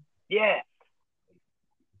 Yeah.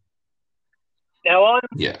 Now,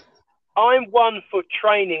 I'm one for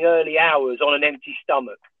training early hours on an empty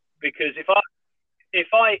stomach, because if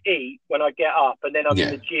I eat when I get up and then I'm in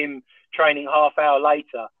the gym training half hour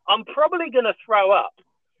later, I'm probably going to throw up.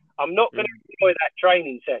 I'm not going to enjoy that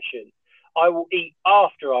training session. I will eat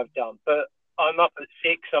after I've done, but I'm up at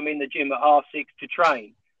 6, I'm in the gym at 6:30 to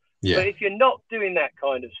train. Yeah. But if you're not doing that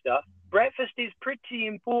kind of stuff, breakfast is pretty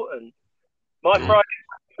important. My Friday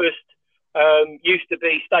breakfast used to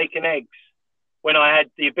be steak and eggs when I had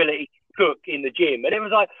the ability to cook in the gym. And it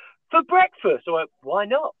was like, for breakfast. I went, why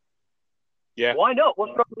not? Yeah. Why not?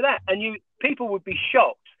 What's wrong with that? And people would be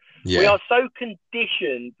shocked. Yeah. We are so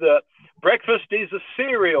conditioned that breakfast is a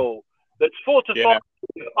cereal that's fortified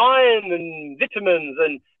with iron and vitamins,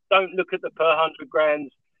 and don't look at the per 100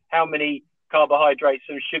 grams, how many carbohydrates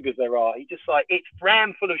and sugars there are. You're just like, it's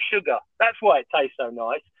ram full of sugar. That's why it tastes so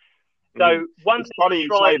nice. So it's funny you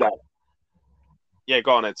say that. Yeah,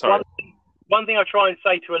 go on, Ed. Sorry. one thing I try and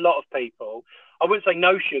say to a lot of people, I wouldn't say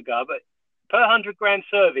no sugar, but per 100 gram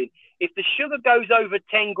serving, if the sugar goes over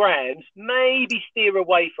 10 grams, maybe steer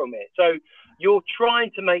away from it. So you're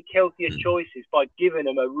trying to make healthier choices by giving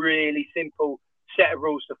them a really simple set of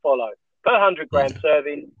rules to follow. Per 100 gram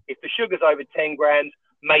serving, if the sugar's over 10 grams,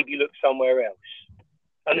 maybe look somewhere else.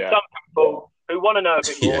 And some people who want to know a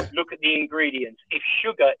bit more, look at the ingredients. If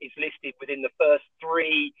sugar is listed within the first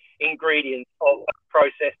 3 ingredients of a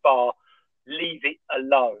processed bar, leave it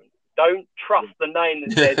alone. Don't trust the name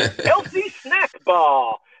that says healthy snack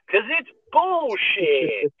bar, because it's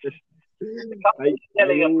bullshit.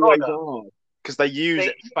 Because they use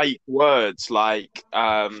fake words like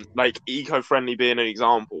eco-friendly being an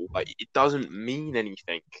example. Like, it doesn't mean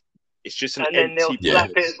anything. It's just an empty And then they'll slap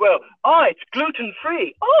it as well. Oh, it's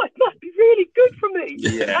gluten-free. Oh, it must be really good for me.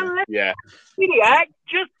 Idiot,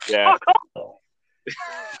 just fuck off.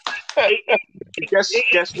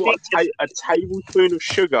 Guess what? A tablespoon of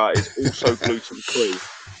sugar is also gluten-free.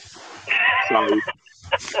 So,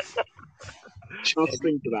 just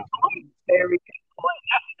think of that. Very good point.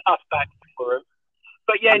 That's a tough fact for him.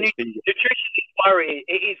 But yeah, nutrition is worrying.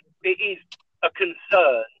 It is a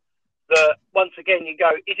concern that, once again, you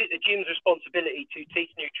go, is it the gym's responsibility to teach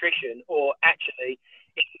nutrition, or actually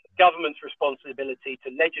it's the government's responsibility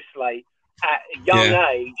to legislate at a young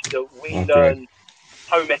age that we learn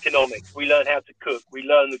home economics, we learn how to cook, we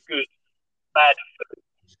learn the good, bad of food.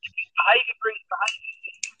 Behaviour brings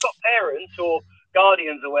behaviour. If you've got parents or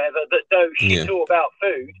guardians or whatever that know shit all about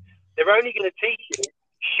food, they're only going to teach you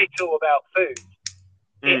shit all about food.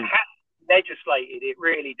 It has to be legislated. It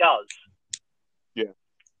really does.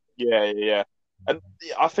 Yeah. And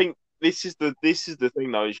I think this is the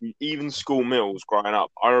thing though, is even school meals growing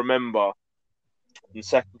up. I remember in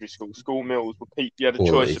secondary school meals were you had a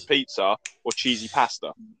choice of pizza or cheesy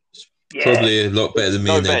pasta. Probably a lot better than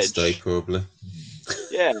me and Ed's day, probably.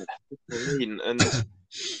 Yeah, and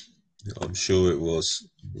I'm sure it was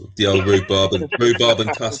the old rhubarb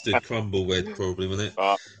and custard crumble wed, probably, wasn't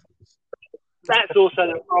it? That's also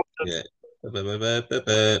the problem. Yeah.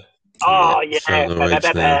 Oh, yeah.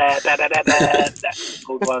 That's a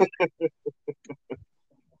good one.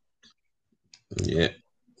 Yeah.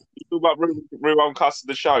 You talk about rhubarb custard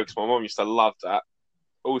the show, because my mum used to love that.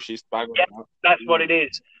 Oh, she used to bang on that. That's what it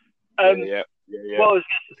is. Yeah.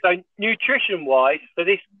 So nutrition-wise, for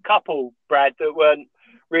this couple, Brad, that weren't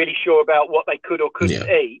really sure about what they could or couldn't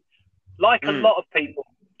eat, like a lot of people,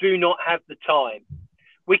 do not have the time.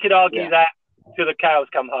 We could argue that till the cows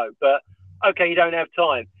come home, but okay, you don't have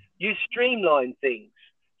time. You streamline things.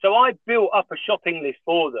 So I built up a shopping list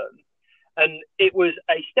for them, and it was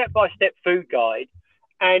a step-by-step food guide,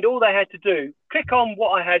 and all they had to do, click on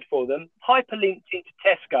what I had for them, hyperlinked into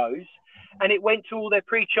Tesco's, and it went to all their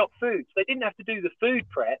pre-chopped foods. They didn't have to do the food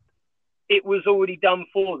prep. It was already done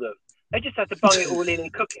for them. They just had to bung it all in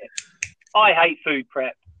and cook it. I hate food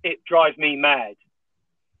prep. It drives me mad.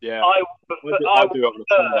 Yeah, I do it on a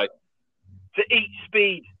Sunday. To eat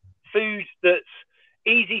speed food that's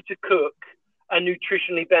easy to cook and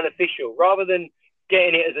nutritionally beneficial, rather than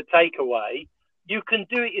getting it as a takeaway. You can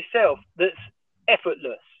do it yourself. That's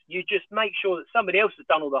effortless. You just make sure that somebody else has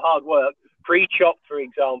done all the hard work, pre-chopped, for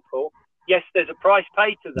example. Yes, there's a price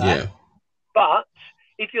paid to that, but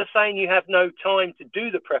if you're saying you have no time to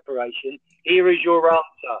do the preparation, here is your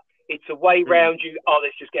answer. It's a way round you. Oh,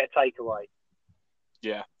 let's just get a takeaway.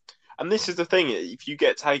 Yeah. And this is the thing. If you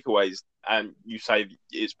get takeaways and you say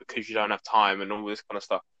it's because you don't have time and all this kind of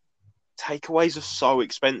stuff, takeaways are so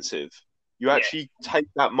expensive. You actually take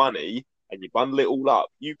that money and you bundle it all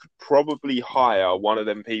up. You could probably hire one of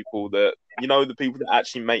them people that, the people that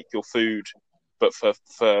actually make your food, but for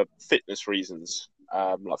fitness reasons.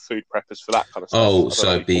 Like food preppers for that kind of stuff. Oh,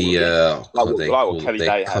 so be what Kelly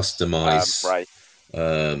Day customized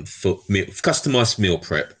customized meal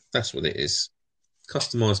prep. That's what it is.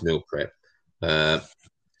 Customized meal prep.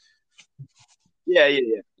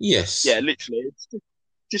 Yes. Yeah, literally, it's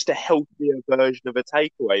just a healthier version of a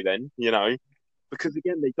takeaway. Then because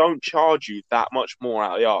again, they don't charge you that much more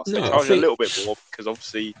out of the arse. They charge you a little bit more because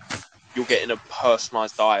obviously you're getting a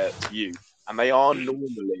personalised diet to you, and they are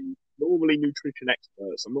normally nutrition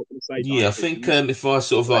experts. I'm not going to say. Yeah, I think if I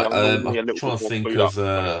sort of I'm trying to think of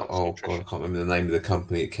I can't remember the name of the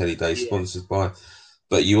company that Kelly Day sponsored by,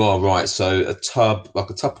 but you are right. So a tub, like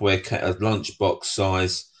a Tupperware, a lunchbox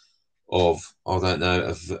size of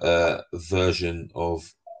a version of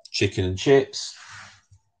chicken and chips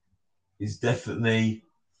is definitely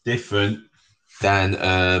different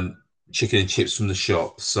than chicken and chips from the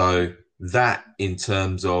shop. So that, in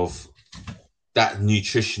terms of that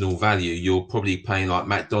nutritional value, you're probably paying like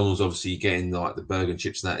McDonald's. Obviously, you're getting like the burger and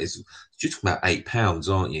chips, and that is you're talking about £8,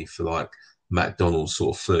 aren't you, for like McDonald's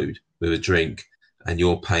sort of food with a drink, and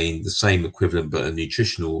you're paying the same equivalent, but a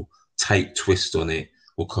nutritional tape twist on it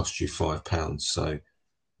will cost you £5. So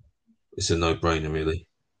it's a no-brainer, really.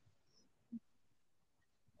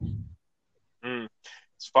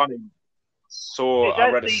 It's funny. So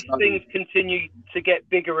as these things continue to get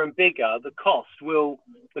bigger and bigger, the cost will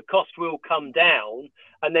come down,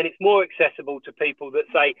 and then it's more accessible to people that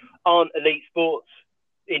say aren't elite sports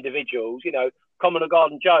individuals. You know, Common and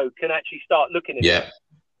Garden Joe can actually start looking at it.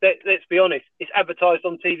 Let's be honest, it's advertised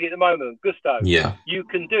on TV at the moment. Gusto, you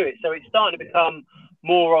can do it. So it's starting to become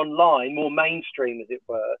more online, more mainstream, as it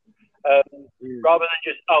were, rather than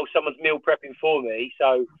just, someone's meal prepping for me.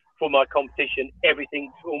 So for my competition,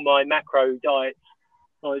 everything, all my macro diets,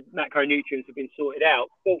 my macronutrients have been sorted out.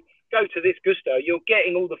 Well, go to this Gusto, you're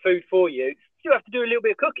getting all the food for you. Still have to do a little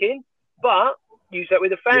bit of cooking, but use that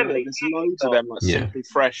with a family. There's loads of them, like Simply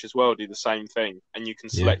Fresh as well, do the same thing, and you can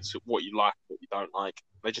select what you like, what you don't like.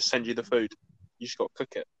 They just send you the food. You just got to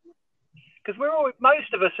cook it. Because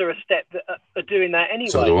most of us are a step that are doing that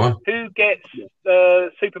anyway. So do I. Who gets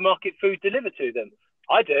supermarket food delivered to them?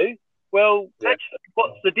 I do. Well, actually,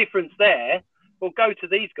 what's the difference there? Well, go to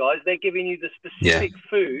these guys. They're giving you the specific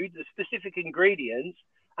food, the specific ingredients,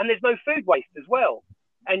 and there's no food waste as well.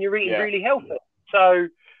 And you're eating really healthy. So,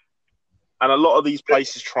 and a lot of these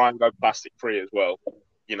places try and go plastic free as well.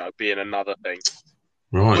 You know, being another thing.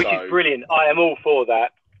 Right. Which is brilliant. I am all for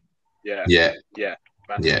that. Yeah.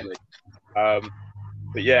 Massively.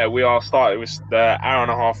 But yeah, we are starting with the hour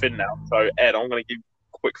and a half in now. So Ed, I'm going to give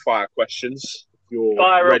quick fire questions. You're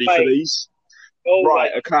ready for these?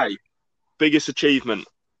 Right, okay. Biggest achievement?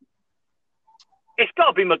 It's got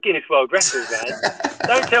to be my Guinness World Record, man.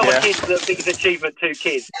 Don't tell my kids that biggest achievement 2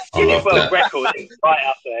 kids. Guinness World Record is right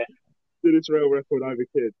up there. Guinness World Record over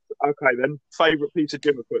kids. Okay, then. Favourite piece of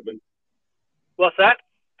gym equipment? What's that?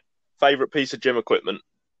 Favourite piece of gym equipment?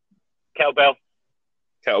 Kettlebell.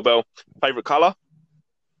 Favourite colour?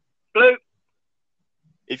 Blue.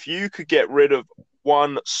 If you could get rid of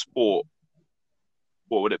one sport,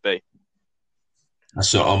 what would it be?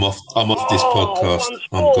 So I'm off this podcast.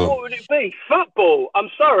 I'm gone. What would it be? Football. I'm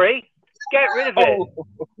sorry. Get rid of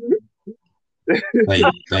it. They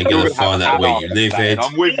ain't going to find out where you live, Ed.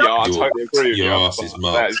 I'm with you. I totally agree with you. Your ass is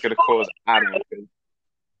marked. That is going to cause anarchy.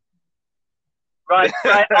 Right.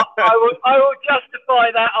 I will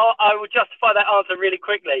justify that. I will justify that answer really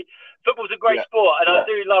quickly. Football's a great sport, and I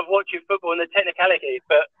do love watching football and the technicalities.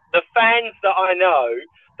 But the fans that I know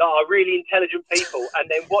that are really intelligent people, and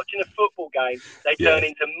then watching a football game, they turn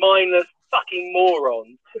into mindless fucking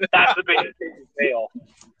morons. That's the bit that pisses me off.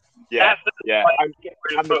 Yeah, and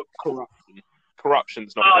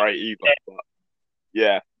corruption's not great either.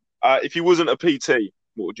 But if you wasn't a PT,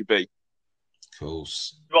 what would you be? Of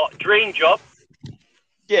course. What, dream job?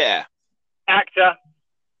 Yeah. Actor.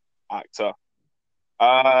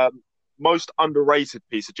 Most underrated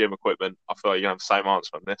piece of gym equipment? I feel like you're going to have the same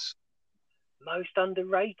answer on this. Most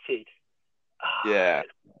underrated? Yeah.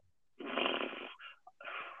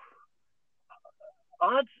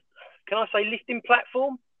 Can I say lifting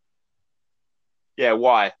platform? Yeah,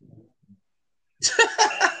 why?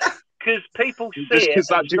 Because people see just it. Because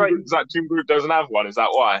that gym group doesn't have one, is that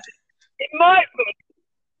why? It might be.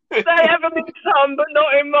 They have them in some, but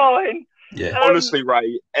not in mine. Yeah. Honestly,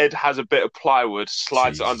 Ray, Ed has a bit of plywood,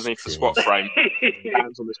 slides it underneath the squat frame,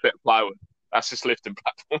 lands on this bit of plywood. That's his lifting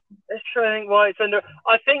platform. Let's try to think why it's under.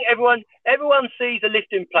 I think everyone sees a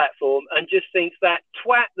lifting platform and just thinks that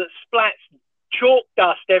twat that splats chalk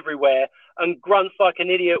dust everywhere and grunts like an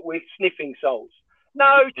idiot with sniffing salts.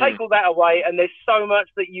 No, take all that away, and there's so much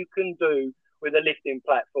that you can do with a lifting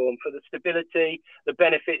platform for the stability, the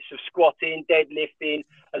benefits of squatting, deadlifting,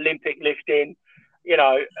 Olympic lifting, you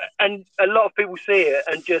know, and a lot of people see it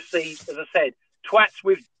and just see, as I said, twats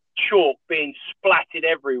with chalk being splatted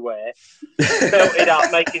everywhere, belted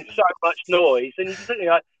up, making so much noise, and you're just thinking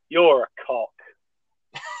like, you're a cock.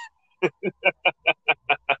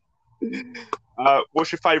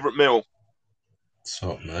 What's your favourite meal?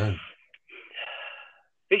 Top man.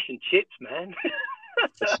 Fish and chips, man.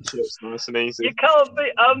 Fish and chips, nice and easy. You can't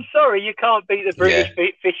beat. I'm sorry, you can't beat the British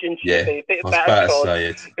fish and chips. Yeah, A bit I was about to say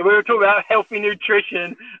it. We were talking about healthy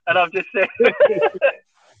nutrition, and I've just said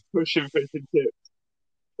pushing fish and chips.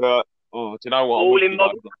 Do you know what? All in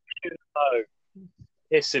my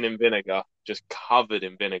Pissing in vinegar, just covered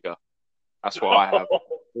in vinegar. That's what I have.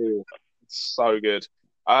 Ooh, it's so good.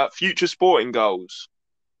 Future sporting goals.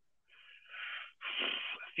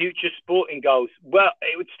 Future sporting goals. Well,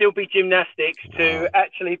 it would still be gymnastics to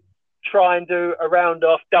actually try and do a round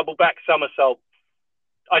off double back somersault.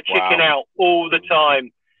 I chicken out all the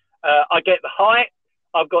time. I get the height,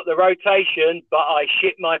 I've got the rotation, but I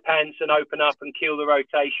shit my pants and open up and kill the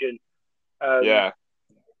rotation.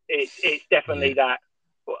 It's definitely that.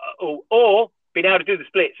 Or being able to do the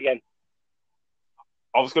splits again.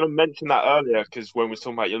 I was going to mention that earlier because when we were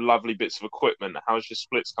talking about your lovely bits of equipment, how's your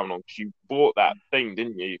splits coming on? Because you bought that thing,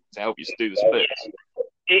 didn't you, to help you do the splits?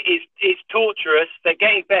 It's torturous. They're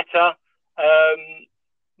getting better.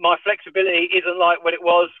 My flexibility isn't like what it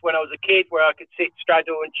was when I was a kid, where I could sit,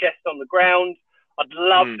 straddle, and chest on the ground. I'd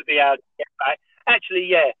love to be able to get back.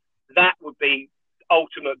 Actually, that would be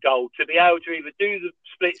ultimate goal, to be able to either do the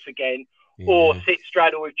splits again or sit,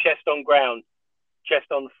 straddle with chest on ground,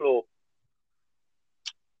 chest on the floor.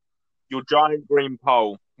 Your giant green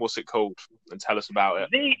pole, what's it called? And tell us about it.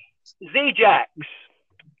 Z-Jacks.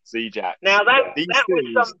 Z-Jacks. Now, that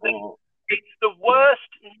was something... It's the worst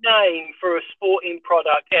name for a sporting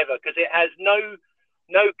product ever because it has no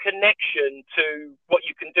connection to what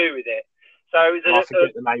you can do with it. So I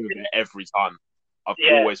forget the name of it every time. I've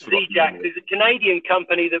always forgotten. Z-Jacks is a Canadian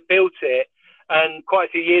company that built it, and quite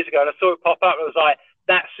a few years ago, and I saw it pop up, and I was like,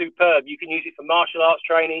 that's superb. You can use it for martial arts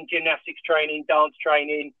training, gymnastics training, dance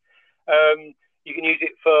training. You can use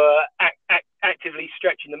it for actively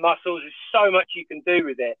stretching the muscles. There's so much you can do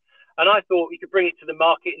with it. And I thought we could bring it to the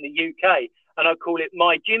market in the UK, and I'd call it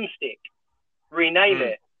My Gym Stick, rename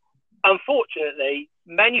it. Unfortunately,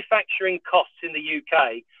 manufacturing costs in the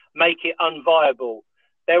UK make it unviable.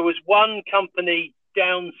 There was one company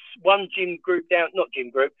it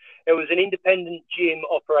was an independent gym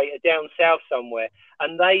operator down south somewhere,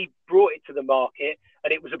 and they brought it to the market,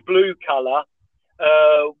 and it was a blue colour,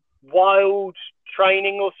 Wild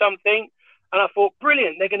Training or something. And I thought,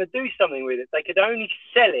 brilliant, they're going to do something with it. They could only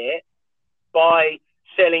sell it by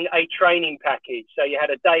selling a training package. So you had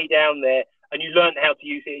a day down there and you learned how to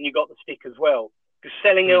use it and you got the stick as well. Because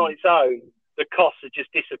selling it on its own, the costs have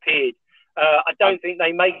just disappeared. I don't think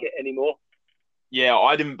they make it anymore. Yeah,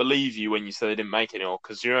 I didn't believe you when you said they didn't make it anymore.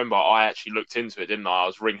 Because you remember, I actually looked into it, didn't I? I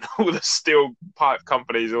was ringing all the steel pipe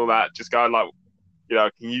companies, all that, just going like,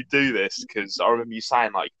 can you do this? Because I remember you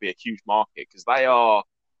saying like it could be a huge market because they are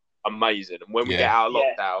amazing. And when we get out of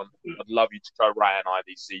lockdown, I'd love you to show Ray and I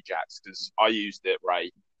these Z-Jacks because I used it,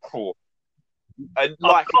 Ray. And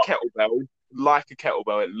like a kettlebell,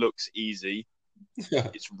 it looks easy.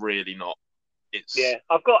 It's really not.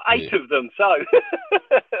 I've got 8 of them, so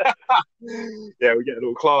we get a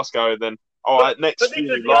little class going then. All right, next.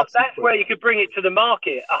 That's where you could bring it to the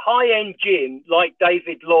market. A high-end gym like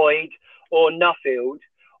David Lloyd or Nuffield,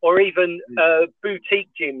 or even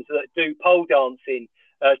boutique gyms that do pole dancing.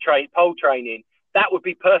 Pole training, that would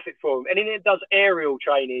be perfect for them. And then it does aerial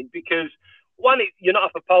training because you're not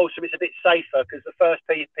up a pole, so it's a bit safer because the first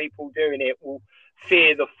people doing it will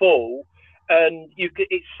fear the fall, and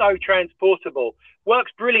it's so transportable.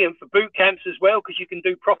 Works brilliant for boot camps as well because you can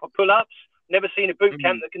do proper pull-ups. Never seen a boot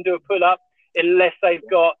camp that can do a pull-up unless they've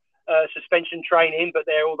got suspension training, but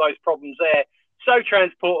there are all those problems there. So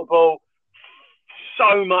transportable,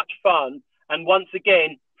 so much fun, and once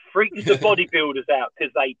again, freaks the bodybuilders out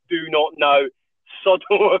because they do not know sod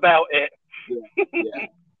all about it.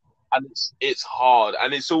 And it's hard,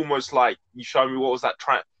 and it's almost like you showed me what was that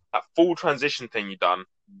full transition thing you done.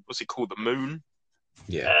 What's it called? The moon?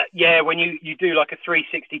 When you do like a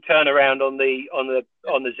 360 turnaround on the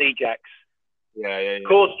Z-Jacks.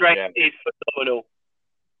 Core strength is phenomenal.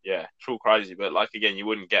 Yeah, it's all crazy, but like again, you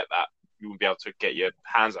wouldn't get that. You wouldn't be able to get your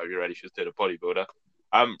hands over your head if you just did a bodybuilder.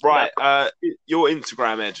 Your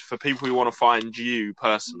Instagram, Ed, for people who want to find you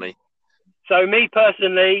personally. So me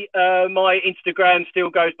personally, my Instagram still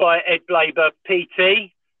goes by Ed Blaber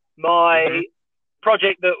PT. My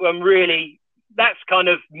project that that's kind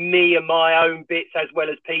of me and my own bits as well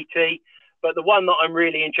as PT. But the one that I'm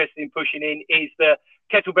really interested in pushing in is the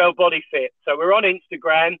Kettlebell Body Fit. So we're on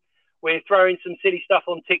Instagram. We're throwing some silly stuff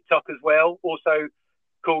on TikTok as well, also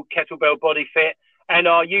called Kettlebell Body Fit. And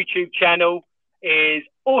our YouTube channel is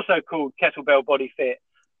also called Kettlebell Body Fit.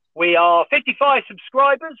 We are 55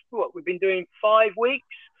 subscribers for what we've been doing 5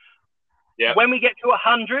 weeks. Yeah. When we get to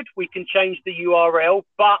 100, we can change the URL,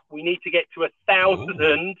 but we need to get to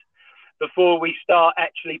 1,000 before we start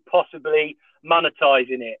actually possibly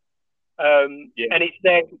monetizing it. And it's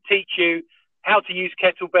there to teach you how to use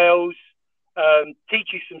kettlebells,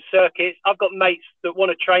 teach you some circuits. I've got mates that want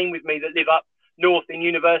to train with me that live up north in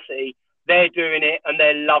university. They're doing it and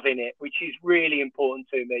they're loving it, which is really important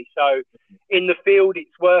to me. So in the field,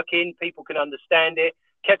 it's working. People can understand it.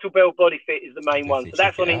 Kettlebell Body Fit is the main one. So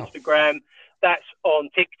that's on Instagram, that's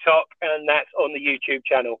on TikTok, and that's on the YouTube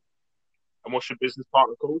channel. And what's your business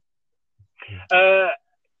partner called?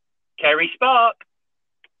 Kerry Spark.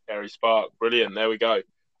 Kerry Spark, brilliant. There we go.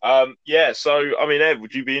 Yeah, so, I mean, Ed,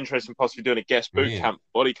 would you be interested in possibly doing a guest boot camp,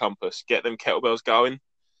 Body Compass, get them kettlebells going?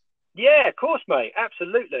 Yeah, of course, mate.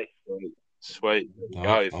 Absolutely. Sweet.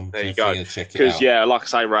 There you go. Because, yeah, like I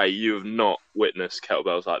say, Ray, you have not witnessed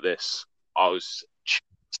kettlebells like this. I was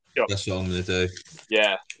shocked. That's what I'm going to do.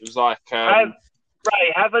 Yeah, it was like...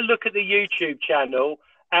 Ray, have a look at the YouTube channel.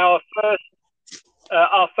 Our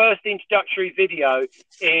first introductory video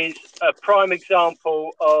is a prime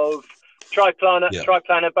example of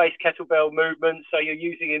triplanar-based kettlebell movement. So you're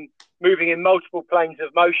moving in multiple planes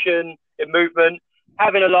of motion, in movement,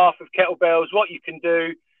 having a laugh with kettlebells. What you can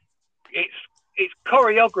do, it's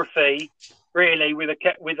choreography really with a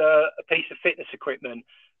piece of fitness equipment,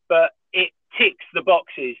 but it ticks the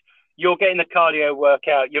boxes. You're getting the cardio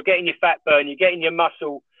workout, you're getting your fat burn, you're getting your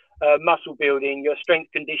muscle building, your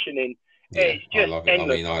strength conditioning. Yeah, it's just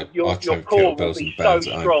endless. I mean, your core will be so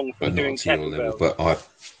strong from doing kettlebells. But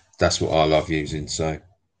that's what I love using. So,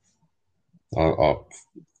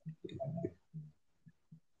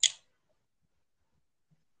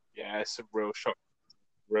 yeah, it's a real shock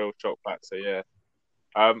factor. Yeah.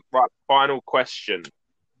 Right. Final question: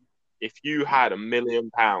 if you had £1 million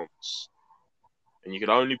and you could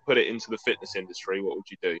only put it into the fitness industry, what would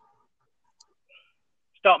you do?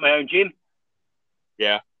 Start my own gym.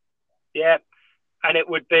 Yeah. Yeah, and it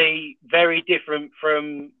would be very different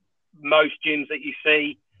from most gyms that you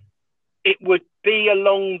see. It would be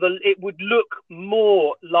it would look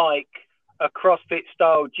more like a CrossFit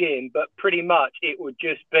style gym, but pretty much it would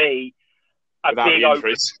just be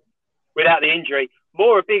without the injury,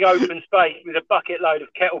 more a big open space with a bucket load of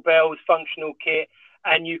kettlebells, functional kit,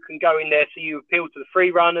 and you can go in there. So you appeal to the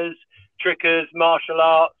free runners, trickers, martial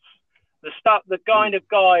arts. The kind of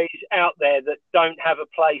guys out there that don't have a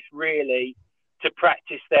place really to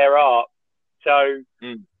practice their art. So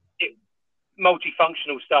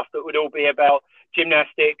multifunctional stuff that would all be about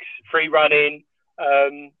gymnastics, free running,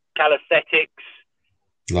 calisthenics.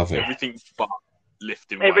 Love it. Everything but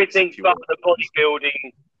lifting. Everything but the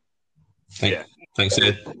bodybuilding. Thanks,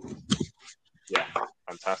 Ed. Yeah,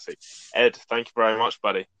 fantastic. Ed, thank you very much,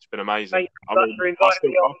 buddy. It's been amazing. Thanks for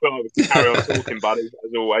inviting me on. I feel like we can carry on talking, buddy,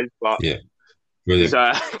 as always. But yeah, brilliant.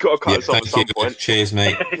 Got to cut us off at some point. Cheers,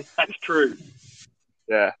 mate. That's true.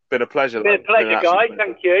 Yeah, been a pleasure. Been a pleasure, guys.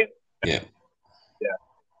 Thank you. Yeah.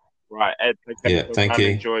 Right, Ed. Thank you.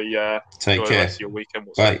 Enjoy the rest of your weekend.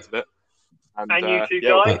 Bye. And you too,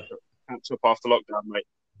 guys. Catch up after lockdown, mate.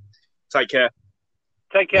 Take care.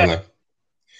 Take care. Hello.